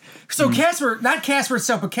 Good. So Casper, not Casper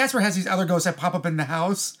itself, but Casper has these other ghosts that pop up in the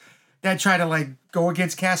house that try to like go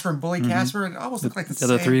against Casper and bully Casper, and it almost look like the The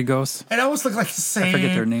other same. three ghosts. It almost looked like the same.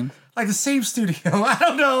 forget their name. Like the same studio. I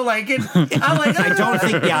don't know. Like it. I'm like. I don't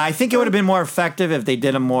think. Yeah, I think it would have been more effective if they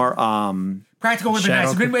did a more. Practical would have been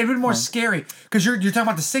nice. Shadow It'd been more scary because you're talking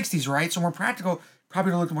about the '60s, right? So more practical,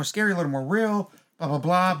 probably looked more scary, a little more real, blah blah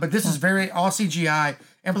blah. But this is very all CGI,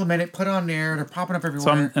 implemented, put on there. They're popping up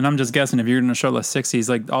everywhere. So I'm just guessing if you're going to show the 60s,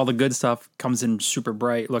 like all the good stuff comes in super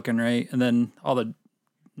bright looking, right? And then all the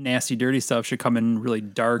nasty, dirty stuff should come in really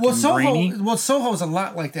dark and grainy. Soho's a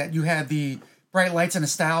lot like that. You had the bright lights and a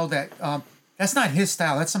style that that's not his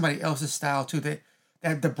style. That's somebody else's style too.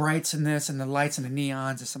 that the brights in this and the lights and the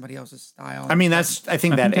neons is somebody else's style. I mean, I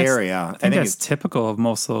think that that's- area. I think that's typical of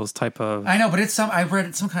most of those type of. I know, but it's I've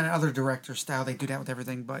read some kind of other director style. They do that with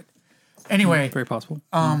everything. But anyway, Very possible.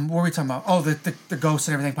 what were we talking about? Oh, the ghosts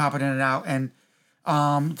and everything popping in and out, and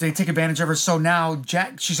they take advantage of her. So now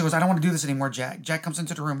she goes, I don't want to do this anymore, Jack. Jack comes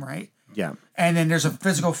into the room, right? Yeah. And then there's a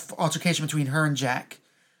physical altercation between her and Jack.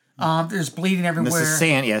 There's bleeding everywhere. This is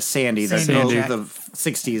Sandy, the Sandy.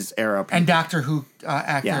 60s era. And Doctor Who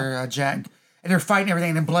actor Jack. And they're fighting everything,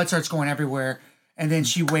 and then blood starts going everywhere. And then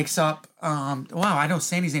she wakes up. Wow, I know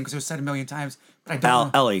Sandy's name because it was said a million times, but I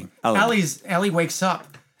don't know. Ellie wakes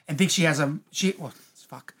up and thinks she has She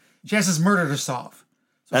has this murder to solve.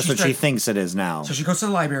 So That's what she thinks it is now. So she goes to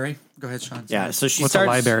the library. Go ahead, Sean. Yeah, so she What's starts...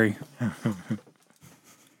 a library?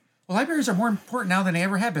 Well, libraries are more important now than they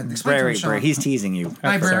ever have been. Explain to me, Sean. He's teasing you.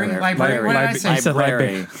 Library. What did I say? You said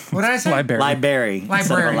library. What did I say? Library. Library.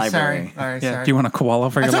 Library. Sorry. All right, Yeah. sorry. Do you want a koala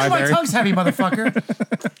for I your told you my library? tongue's heavy,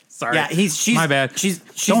 motherfucker. Sorry. Yeah, she's My bad. She's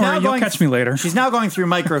Don't now worry, going, you'll catch me later. She's now going through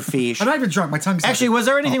microfiche. I'm not even drunk. My tongue's Actually, heavy. was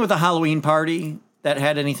there anything with the Halloween party that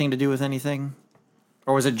had anything to do with anything?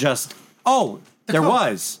 Or was it just... Oh, there cult.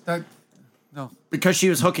 was. No. Because she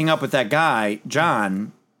was hooking up with that guy,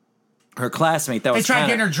 John, her classmate. That They was tried kinda-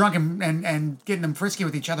 getting her drunk and getting them frisky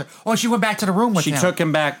with each other. Oh, she went back to the room with She him. took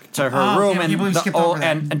him back to her Oh, room, can't believe we skipped over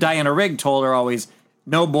that. and Diana Rigg told her always,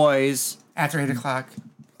 no boys. After 8 o'clock.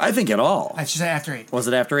 I think at all. She said after 8. Was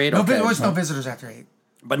it after 8? No, Okay. there was no visitors after 8.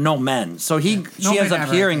 But no men. So she No ends men up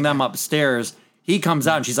ever, hearing I think. them upstairs. He comes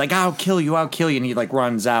out and she's like, I'll kill you. And he like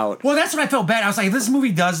runs out. Well, that's when I felt bad. I was like, if this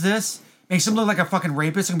movie does this, makes him look like a fucking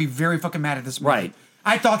rapist, I'm going to be very fucking mad at this movie. Right.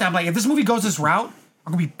 I thought that. I'm like, if this movie goes this route,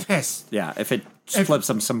 I'm going to be pissed. Yeah, if it flips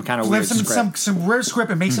him some kind of weird Flips him script. some weird script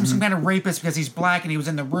and makes him some kind of rapist because he's black and he was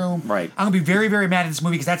in the room. Right. I'm going to be very, very mad at this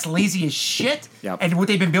movie because that's lazy as shit. Yep. And what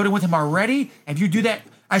they've been building with him already. And if you do that,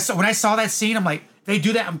 when I saw that scene, I'm like, they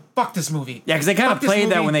do that and fuck this movie. Yeah, because they kind of Fuck this played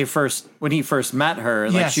that movie. when he first met her.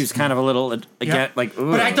 Like Yes. she was kind of a little again, Yep. like.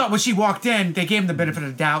 Ugh. But I thought when she walked in, they gave him the benefit of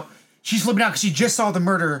the doubt. She's flipping out because she just saw the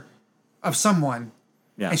murder of someone.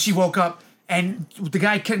 yeah. And she woke up, and the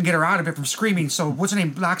guy couldn't get her out of it from screaming. So what's her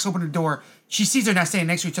name? Locks open the door. She sees her not standing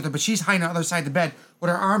next to each other, but she's hiding on the other side of the bed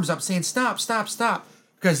with her arms up, saying, "Stop, stop, stop,"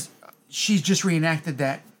 because she's just reenacted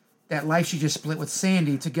that life she just split with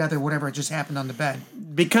Sandy together. Whatever just happened on the bed.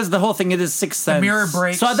 because the whole thing it is Sixth Sense. mirror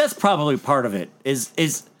breaks. So that's probably part of it. Is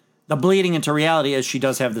the bleeding into reality as she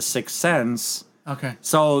does have the Sixth Sense. Okay.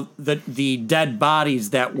 So the dead bodies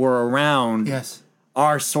that were around Yes.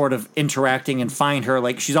 are sort of interacting and find her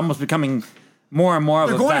like she's almost becoming more and more of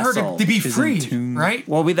They're a going to her vessel. to be She's in free, tune. right?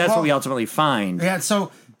 Well, that's what we ultimately find. Yeah.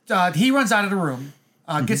 So he runs out of the room,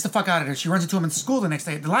 gets the fuck out of there. She runs into him in school the next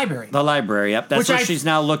day at the library. The library, yep. That's where she's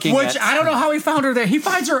now looking Which at. I don't know how he found her there. He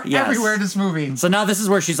finds her Yes. everywhere in this movie. So now this is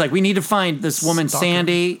where she's like, we need to find this woman, Stalker.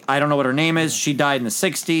 Sandy. I don't know what her name is. She died in the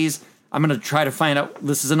 60s. I'm going to try to find out.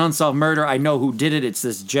 This is an unsolved murder. I know who did it. It's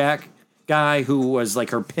this Jack guy who was like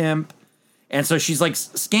her pimp. And so she's like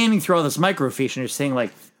scanning through all this microfiche and she's seeing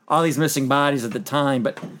like all these missing bodies at the time,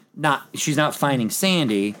 but she's not finding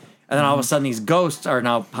Sandy. And then all of a sudden these ghosts are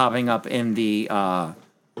now popping up in the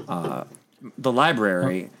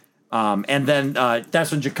library. And then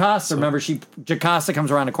that's when Jocasta, remember, Jocasta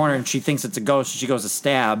comes around the corner and she thinks it's a ghost. She goes to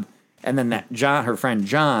stab. And then that John, her friend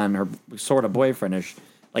John, her sort of boyfriendish,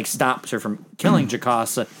 like stops her from killing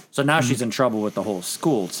Jocasta. So now she's in trouble with the whole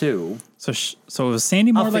school too. So was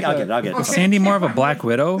Sandy more I'll like get it. was Sandy more of a Black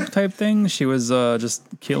Widow type thing? She was just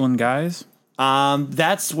killing guys.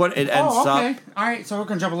 That's what it ends Oh, okay. up. All right, so we're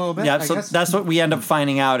gonna jump a little bit. Yeah, I so guess. that's what we end up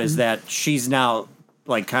finding out is that she's now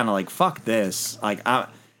like kind of like fuck this. Like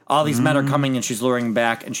all these men are coming and she's luring them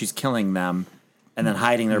back and she's killing them and then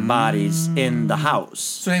hiding their bodies in the house.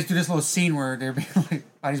 So they do this little scene where they're being like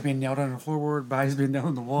bodies being nailed on the floorboard, bodies being nailed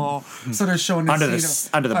on the wall. So they're showing this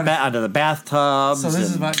Under the bathtubs. So this is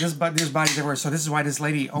and- about there's bodies everywhere. So this is why this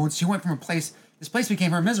lady owns. She went from a place. This place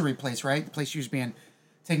became her misery place, right? The place she was being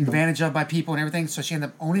taken advantage of by people and everything. So she ended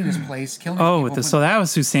up owning this place, killing. Oh, people. so that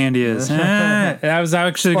was who Sandy is. I was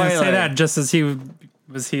actually going to say Spoiler. that just as he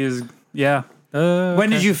was. Yeah. When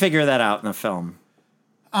did you figure that out in the film?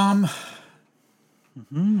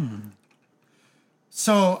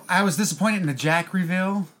 So I was disappointed in the Jack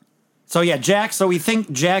reveal. So yeah, Jack. So we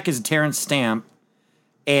think Jack is Terrence Stamp,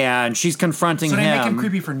 and she's confronting So they him. make him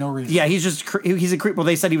creepy for no reason. Yeah, he's a creep. Well,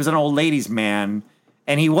 they said he was an old ladies' man,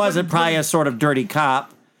 and he wasn't probably a sort of dirty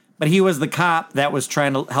cop, but he was the cop that was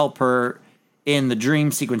trying to help her in the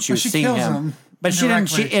dream sequence. She was she seeing kills him. him But she didn't.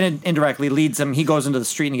 She indirectly. indirectly leads him. He goes into the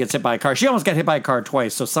street and he gets hit by a car. She almost got hit by a car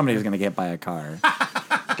twice, so somebody was going to get hit by a car.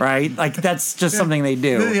 right? Like that's just something they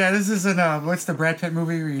do. Yeah, this isn't what's the Brad Pitt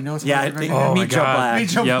movie where you know Yeah, somebody? Meet Joe Black. Meet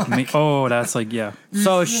Joe Yep. Black. That's like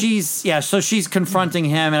So she's confronting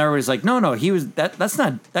him, and everybody's like, no, he was that's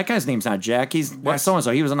not that guy's name's not Jack. He's so and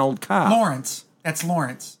so. He was an old cop. Lawrence. That's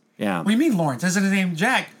Lawrence. Yeah. What do you mean Lawrence? Isn't his name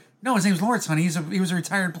Jack? No, his name's Lawrence, honey. He was a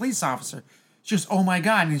retired police officer. She goes, oh my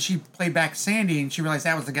God. And she played back Sandy, and she realized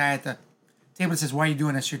that was the guy at the table that says, why are you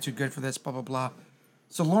doing this? You're too good for this, blah, blah, blah.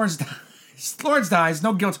 So Lawrence dies.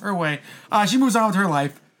 No guilt her way. She moves on with her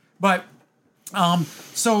life. But,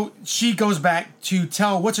 so she goes back to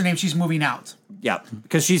tell, what's her name? She's moving out. Yeah,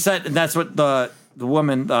 because she said that's what the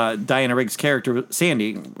woman, Diana Rigg's character,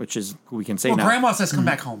 Sandy, which is who we can say Well, now. Grandma says, come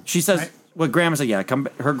back home. She says, right? what Grandma said,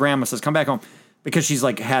 her grandma says, come back home. Because she's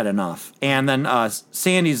like had enough, and then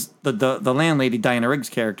Sandy's the landlady, Diana Rigg's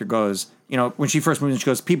character goes, when she first moved in, she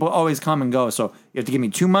goes, people always come and go, so you have to give me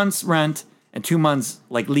 2 months rent and 2 months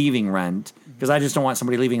like leaving rent because I just don't want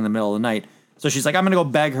somebody leaving in the middle of the night. So she's like, I'm gonna go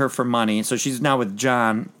beg her for money. So she's now with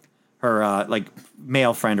John, her like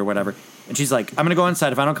male friend or whatever, and she's like, I'm gonna go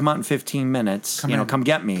inside. If I don't come out in 15 minutes, come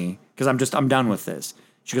get me because I'm done with this.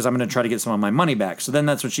 She goes, I'm gonna try to get some of my money back. So then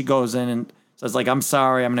that's when she goes in and. So I was like, I'm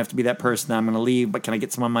sorry, I'm gonna have to be that person. I'm gonna leave, but can I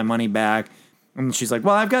get some of my money back? And she's like,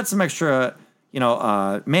 well, I've got some extra,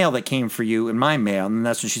 mail that came for you in my mail. And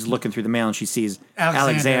that's when she's looking through the mail and she sees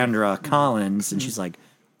Alexandra Collins, and she's like,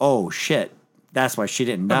 oh shit, that's why she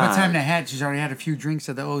didn't die. By the time they had, she's already had a few drinks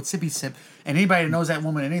of the old sippy sip. And anybody that knows that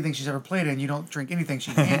woman, anything she's ever played in, you don't drink anything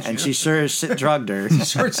she hands and you. she sure as shit drugged her.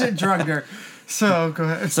 Sure shit drugged her. So go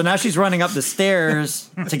ahead. So now she's running up the stairs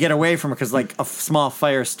to get away from her because like a small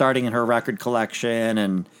fire starting in her record collection,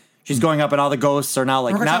 and she's going up, and all the ghosts are now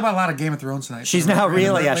like. We're gonna now, talk about a lot of Game of Thrones tonight. She's now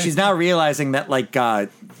she's now realizing that like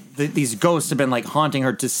these ghosts have been like haunting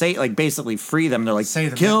her to say like basically free them. They're like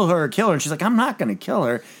kill her, and she's like, I'm not gonna kill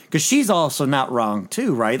her because she's also not wrong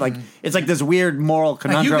too, right? Like it's like this weird moral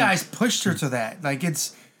conundrum. Like you guys pushed her to that. Like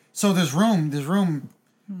it's so this room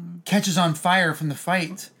catches on fire from the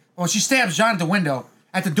fight. Well, she stabs John at the window,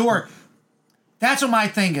 at the door. That's what my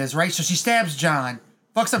thing is, right? So she stabs John,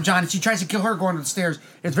 fucks up John, and she tries to kill her going to the stairs.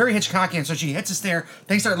 It's very Hitchcockian, so she hits the stair.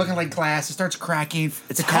 Things start looking like glass. It starts cracking.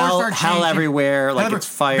 It's hell everywhere, like it's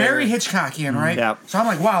fire. Very Hitchcockian, right? Yeah. So I'm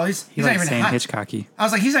like, wow, he's not even saying Hitchcocky. I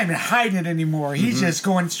was like, he's not even hiding it anymore. He's just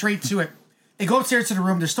going straight to it. They go upstairs to the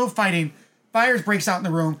room. They're still fighting. Fires breaks out in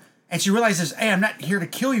the room, and she realizes, hey, I'm not here to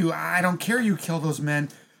kill you. I don't care you kill those men.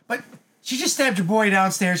 But she just stabbed your boy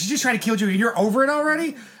downstairs. She just tried to kill you, and you're over it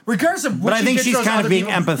already? Regardless of what But I think she's kind of being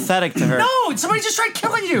people. empathetic to her. No, somebody just tried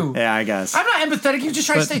killing you. Yeah, I guess. I'm not empathetic. You just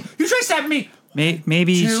tried to you tried stabbing me.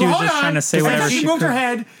 Maybe she was just trying to say whatever she she moved could. her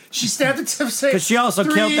head. She stabbed the tip. Because she also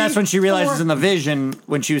killed. That's when she realizes 4. in the vision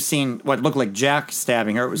when she was seeing what looked like Jack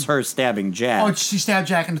stabbing her. It was her stabbing Jack. Oh, she stabbed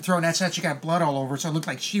Jack in the throat, and that's how she got blood all over. So it looked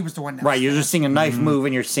like she was the one. That Right, you're just seeing a knife move,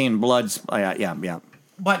 and you're seeing blood. Yeah.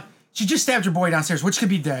 But she just stabbed your boy downstairs, which could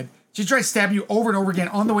be dead. She tried stabbing you over and over again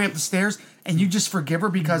on the way up the stairs, and you just forgive her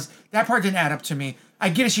because that part didn't add up to me. I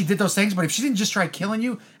get it, she did those things, but if she didn't just try killing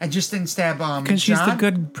you and just didn't stab Because she's the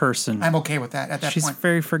good person. I'm okay with that at that She's point.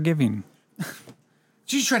 very forgiving.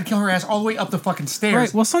 She just tried to kill her ass all the way up the fucking stairs.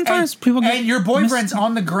 Right, well, sometimes people get And your boyfriend's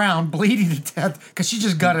on the ground bleeding to death because she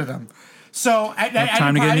just gutted him. So I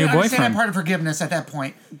time to get a new understand boyfriend. that part of forgiveness at that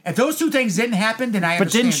point. If those two things didn't happen, then I But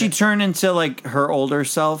understand didn't she it. turn into like her older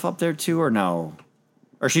self up there too, or no?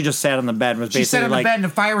 Or she just sat on the bed and was She basically sat on like, the bed and the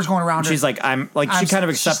fire was going around her. she's like, she kind of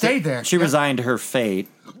she accepted. stayed there. She Yep. resigned to her fate.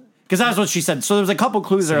 Because that's what she said. So there was a couple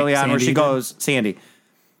clues early on where Sandy she did? goes, Sandy.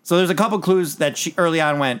 So there's a couple clues that she early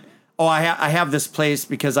on went, oh, I have this place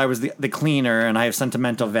because I was the cleaner and I have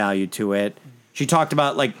sentimental value to it. She talked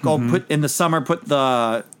about like, put in the summer, put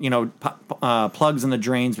the plugs in the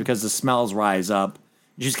drains because the smells rise up.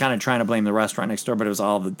 She's kind of trying to blame the restaurant next door, but it was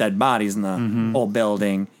all the dead bodies in the whole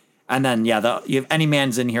building. And then if any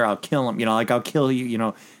man's in here, I'll kill him. I'll kill you.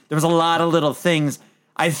 There was a lot of little things.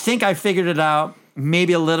 I think I figured it out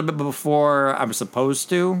maybe a little bit before I was supposed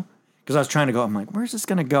to, because I was trying to go. I'm like, where's this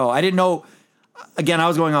gonna go? I didn't know. Again, I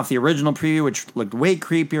was going off the original preview, which looked way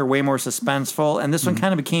creepier, way more suspenseful, and this one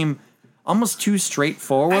kind of became almost too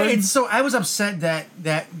straightforward. And so I was upset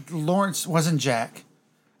that Lawrence wasn't Jack.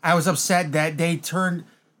 I was upset that they turned.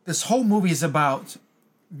 This whole movie is about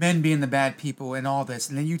men being the bad people and all this,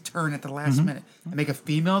 and then you turn at the last minute and make a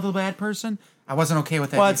female the bad person. I wasn't okay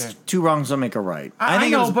with that. Well, either. it's two wrongs don't make a right. I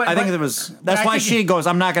think know, it was. but- I think but- it was. but That's I why think she goes.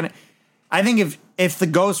 I'm not gonna. I think if the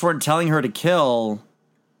ghosts weren't telling her to kill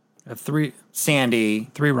Three Sandy,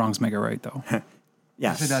 wrongs make it right, though.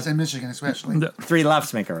 yes, it does in Michigan, especially. three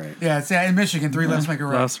lefts make a right. Yeah, it's in Michigan. 3 lefts make a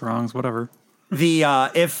right. Lefts, wrongs, whatever. The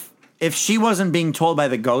if if she wasn't being told by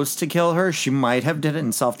the ghost to kill her, she might have did it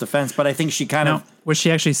in self-defense, but I think she kind Now, of... was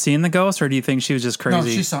she actually seeing the ghost, or do you think she was just crazy? No,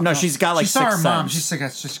 she saw. No, she's got, like, she saw her sixth mom.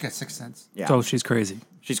 sense. She's got sixth sense. Yeah, So she's crazy.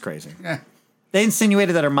 she's crazy. Yeah. They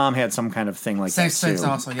insinuated that her mom had some kind of thing like Sixth that, sense too.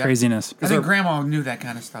 also. Yeah. Craziness. I think Grandma knew that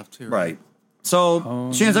kind of stuff too. Right.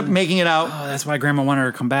 So she ends up making it out. Oh, that's why Grandma wanted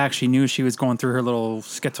her to come back. She knew she was going through her little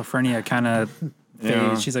schizophrenia kind of phase.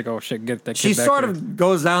 Yeah. She's like, oh shit, get that kid She back sort here. of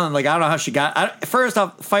goes down and, like, I don't know how she got... first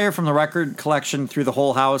off, fire from the record collection through the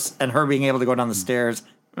whole house and her being able to go down the stairs.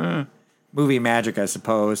 Movie magic, I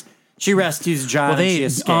suppose. She rescues John and she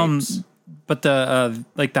escapes. But the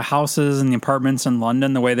like the houses and the apartments in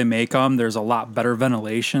London, the way they make them, there's a lot better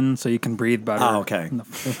ventilation, so you can breathe better. Oh, okay.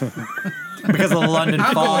 Because of the London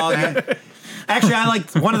fog. Actually, I like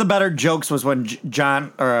one of the better jokes was when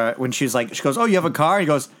John, or when she's like, she goes, "Oh, you have a car?" He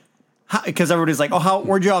goes, because everybody's like, "Oh,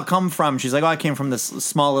 where'd you all come from?" She's like, "Oh, I came from this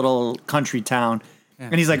small little country town."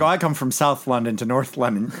 And he's like, "Oh, I come from South London to North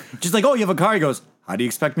London." She's like, "Oh, you have a car?" He goes, "How do you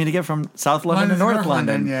expect me to get from South London to North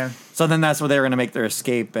London?" Yeah. So then that's where they were going to make their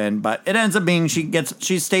escape, but it ends up being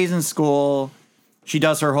she stays in school, she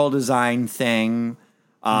does her whole design thing.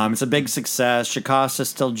 It's a big success. Shakosta's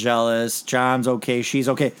still jealous. John's okay. She's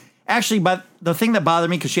okay. Actually, but the thing that bothered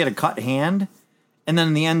me, because she had a cut hand, and then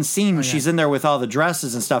in the end scene, she's in there with all the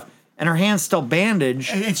dresses and stuff, and her hand's still bandaged.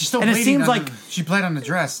 And she's still and it bleeding. seems like She bled on the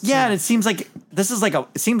dress. yeah, too. and it seems like this is like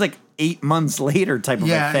it seems like 8 months later type of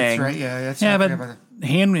Yeah, a thing. that's right. Yeah, that's Yeah, I but forgot about that.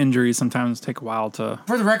 hand injuries sometimes take a while to.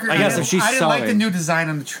 For the record, I guess if she's I didn't like the sewing. new design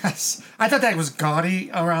on the dress. I thought that was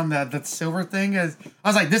gaudy around that silver thing. I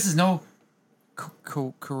was like, this is no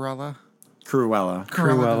Cruella. Cruella.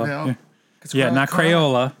 Cruella. Deville. Yeah, not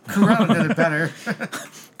Crayola. Cruella did it better.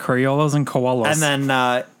 Crayolas and koalas. And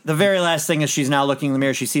then the very last thing is she's now looking in the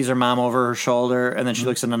mirror. She sees her mom over her shoulder, and then she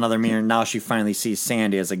looks in another mirror. And now she finally sees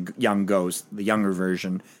Sandy as a young ghost, the younger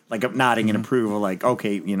version, like nodding in approval, like,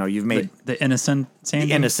 okay, you've made the innocent Sandy.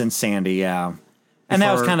 the innocent Sandy, yeah. And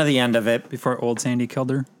that was Before- kind of the end of it. before old Sandy killed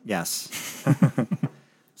her. Yes.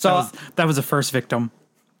 So That was the first victim.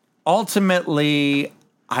 ultimately,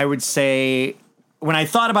 I would say when I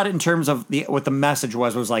thought about it in terms of what the message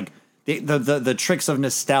was like the tricks of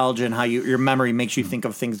nostalgia and how your memory makes you think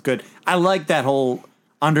of things good. I like that whole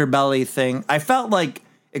underbelly thing. I felt like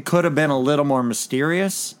it could have been a little more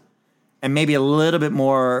mysterious and maybe a little bit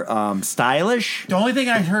more stylish. The only thing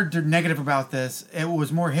I heard negative about this, it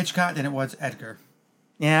was more Hitchcock than it was Edgar.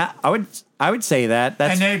 Yeah, I would say that.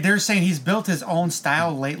 That's And they're saying he's built his own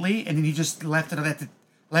style lately, and then he just left it at the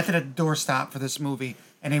doorstop for this movie,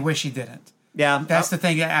 and they wish he didn't. yeah. That's the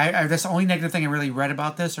thing. That's the only negative thing I really read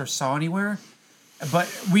about this or saw anywhere.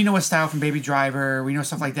 But we know his style from Baby Driver. We know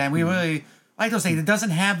stuff like that. And we really like those things. It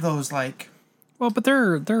doesn't have those like. Well, but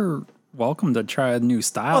they're welcome to try a new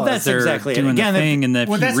style. Well, that's as they're exactly it. doing Again, the thing, and if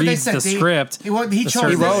Well, he that's what they reads said. the script, He chose he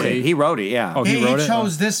this. wrote it. He wrote it. Yeah. Oh, He wrote it?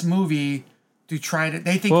 chose this movie to try to.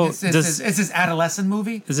 They think Well, it's his adolescent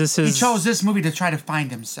movie. Is this He his- chose this movie to try to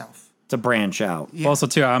find himself. To branch out. Also,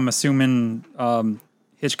 too, I'm assuming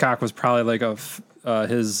Hitchcock was probably like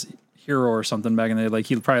his hero or something back in the day. Like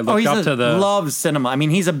he probably looked up to the. loves cinema. I mean,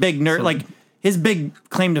 he's a big nerd. Like his big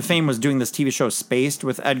claim to fame was doing this TV show Spaced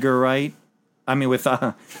with Edgar Wright. I mean, with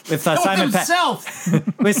Simon Pegg. himself.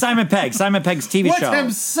 With Simon Pegg's TV With show.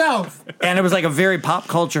 himself. And it was like a very pop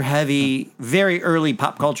culture heavy, very early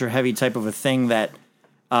pop culture heavy type of a thing that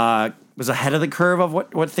was ahead of the curve of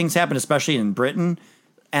what things happened, especially in Britain.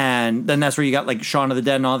 And then that's where you got like Shaun of the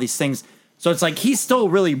Dead and all these things. So it's like he's still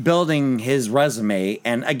really building his resume.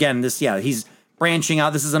 And again, he's branching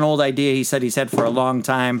out. This is an old idea he said he's had for a long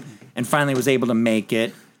time and finally was able to make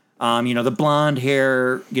it. The blonde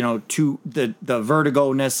hair, the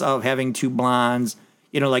vertigo-ness of having two blondes,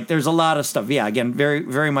 like there's a lot of stuff. Yeah, again, very,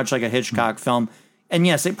 very much like a Hitchcock film. And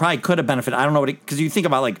yes, it probably could have benefited. I don't know because you think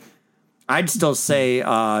about like, I'd still say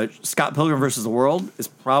Scott Pilgrim versus the World is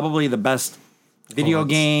probably the best video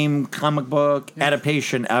game, comic book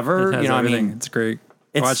adaptation ever. It has You know what I everything. mean? It's great.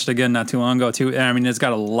 I It's- watched it again not too long ago too. And I mean, it's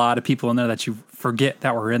got a lot of people in there that you forget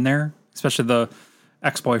that were in there, especially the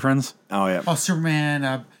ex-boyfriends. Oh, yeah. Oh,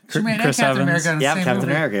 Superman. Superman Chris and Captain Evans. America in the Yeah, same Captain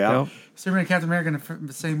movie. America, yeah. Yep. Superman and Captain America in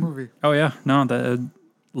the same movie. Oh yeah, no, a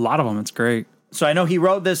lot of them. It's great. So I know he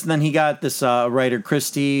wrote this, and then he got this writer,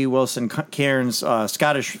 Christy Wilson Cairns,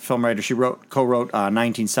 Scottish film writer. She co-wrote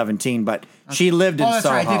 1917, but she lived in Oh, that's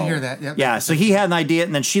Soho. right. I did hear that. Yep. Yeah, so he had an idea,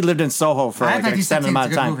 and then she lived in Soho for I like have an extended 1917.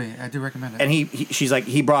 amount It's of a time. good movie. I do recommend it. And she's like,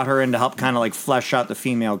 he brought her in to help kind of like flesh out the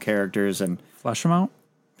female characters, and Flesh them out.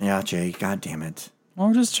 yeah, Jay, god damn it. Well,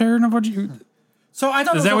 we're just sharing of what you. so I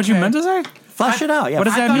thought Is that what you meant to say? Flesh it out. Yeah. What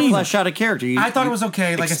does I that thought mean? Flesh out a character. I thought it was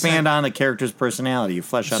okay. Like expand I said, on the character's personality. You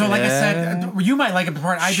flesh out. so a like I said, you might like it. The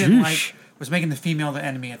part I didn't Sheesh. like was making the female the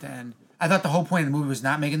enemy at the end. I thought the whole point of the movie was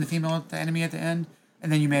not making the female the enemy at the end,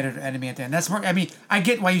 and then you made her the enemy at the end. That's more. I mean, I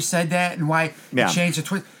get why you said that and why Yeah. you changed the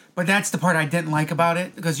twist. But that's the part I didn't like about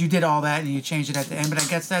it, because you did all that and you changed it at the end. But I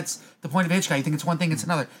guess that's the point of Hitchcock. You think it's one thing, it's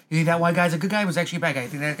another. You think that one guy's a good guy, he was actually a bad guy. You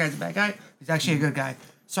think that guy's a bad guy, he's actually a good guy.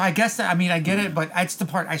 So I guess that, I mean, I get it, but that's the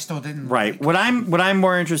part I still didn't Right. like. What I'm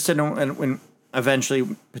more interested in when eventually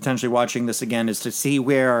potentially watching this again is to see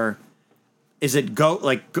where is it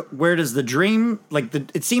where does the dream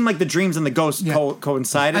it seemed like the dreams and the ghosts Yeah.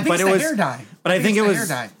 coincided, I think but it's it the was hair dye. but I think it it's the was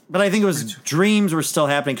hair dye. but I think it was dreams were still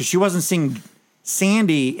happening because she wasn't seeing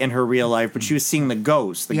Sandy in her real life, but she was seeing the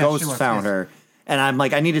ghost. The Yeah, she ghost was, found yes. her, and I'm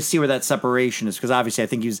like, I need to see where that separation is because obviously I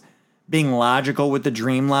think he's being logical with the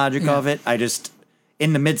dream logic Yeah. of it. I just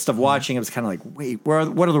in the midst of watching, it was kind of like, wait,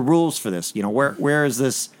 what are the rules for this? You know, where is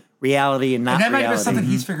this reality and not And that might reality? have been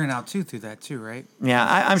something he's figuring out too, through that too, right? Yeah,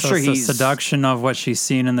 I'm So sure it's he's the seduction of what she's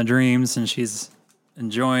seen in the dreams, and she's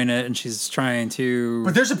enjoying it, and she's trying to.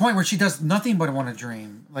 But there's a point where she does nothing but want to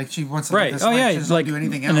dream. Like she wants to live Right. this Oh life, yeah, she it's doesn't like do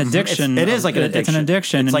anything an else. addiction. It is like an It's an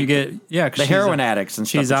addiction, It's and like you get 'cause the she's heroin addicts and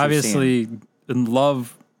stuff. She's that you've obviously in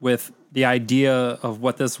love with the idea of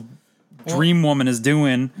what this dream woman is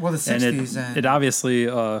doing. Well, the and 60s it obviously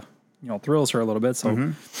thrills her a little bit. So,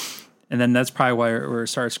 Mm-hmm. and then that's probably where it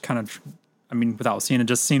starts kind of. I mean, without seeing it,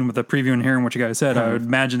 just seeing with the preview and hearing what you guys said, I would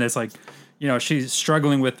imagine it's like, she's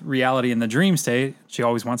struggling with reality in the dream state. She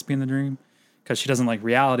always wants to be in the dream because she doesn't like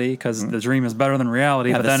reality because the dream is better than reality.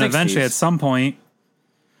 Yeah, but the then 60s. eventually, at some point,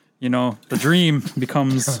 the dream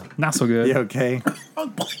becomes not so good. Yeah, okay.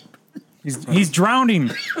 He's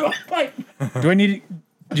drowning. Do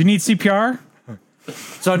you need CPR?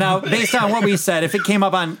 So now, based on what we said, if it came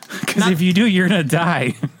up on Because if you do, you're gonna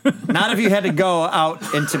die. not if you had to go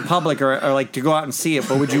out into public or like to go out and see it,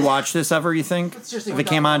 but would you watch this ever? You think if it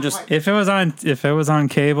came on just if it was on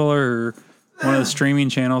cable or one of the streaming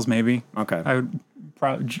channels, maybe. Okay. I would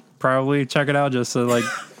probably check it out just to like.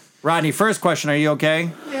 Rodney? First question: are you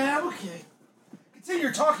okay? Yeah, I'm okay. Continue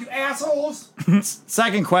your talk, you assholes.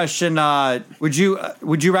 Second question: would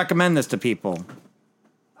you recommend this to people?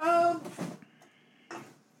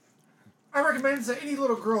 I recommend it to any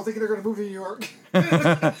little girl thinking they're going to move to New York.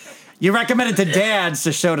 You recommend it to dads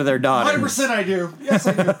to show to their daughters. 100% I do. Yes,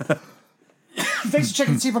 I do. Thanks for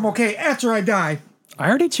checking to see if I'm okay after I die. I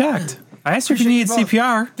already checked. I asked you if you needed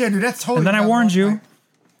CPR, Yeah, dude, that's totally. and then I not warned wrong. you.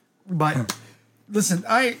 But listen,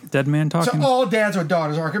 Dead man to talking. all dads or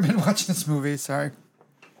daughters, I recommend watching this movie. Sorry.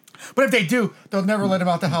 But if they do, they'll never let them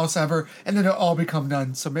out the house ever, and then they'll all become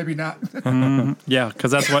nuns. So maybe not. Yeah,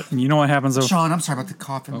 because that's what what happens. Sean, I'm sorry about the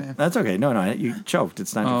coffin, man. That's okay. No, you choked.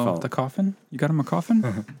 It's not your Oh, fault. the coffin? You got him a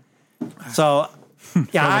coffin? So,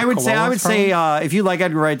 yeah, I would say if you like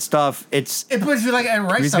Edgar Wright stuff, it's But if you like Edgar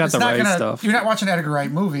Wright He's stuff, got it's the not right gonna. stuff. You're not watching an Edgar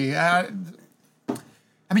Wright movie. I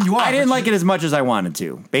mean, you are. I didn't like it as much as I wanted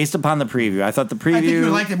to, based upon the preview. I thought the preview. I think you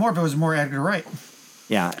would like it more if it was more Edgar Wright.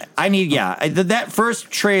 Yeah, that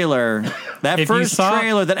first trailer, If you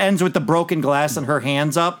saw- that ends with the broken glass and her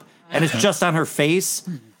hands up, and it's just on her face.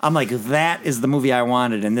 I'm like, that is the movie I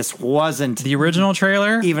wanted, and this wasn't The original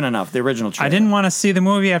trailer? even enough. The original trailer. I didn't want to see the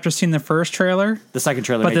movie after seeing the first trailer, The second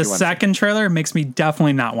trailer, but made the you want to. second trailer makes me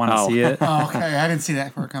definitely not want to Oh. see it. Oh, okay. I didn't see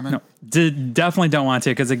that for coming. Definitely don't want to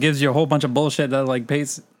because it gives you a whole bunch of bullshit that like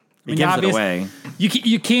pays. It gives it away.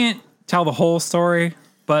 You can't tell the whole story,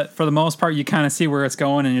 but for the most part, you kind of see where it's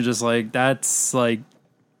going, and you're just like, that's like,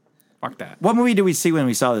 fuck that. What movie did we see when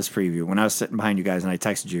we saw this preview? When I was sitting behind you guys and I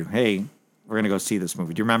texted you, "Hey, we're gonna go see this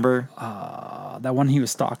movie." Do you remember? That one he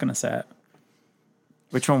was stalking us at.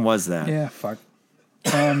 Which one was that? Yeah, fuck.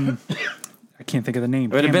 I can't think of the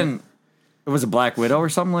name. It would have Damn been. It was a Black Widow or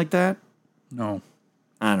something like that. No.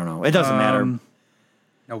 I don't know. It doesn't matter.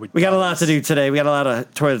 No, We got a lot to do today. We got a lot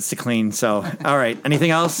of toilets to clean. So, all right.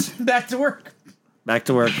 Anything else? Back to work. Back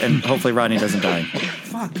to work, and hopefully Rodney doesn't die.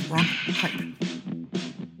 Fuck. Wrong.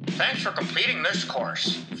 Thanks for completing this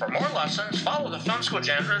course. For more lessons, follow the Film School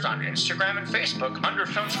Janitors on Instagram and Facebook under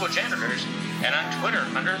Film School Janitors and on Twitter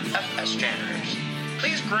under FS Janitors.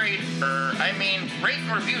 Please rate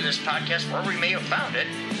and review this podcast wherever we may have found it,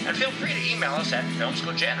 and feel free to email us at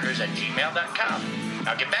filmschooljanitors@gmail.com.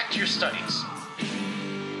 Now get back to your studies.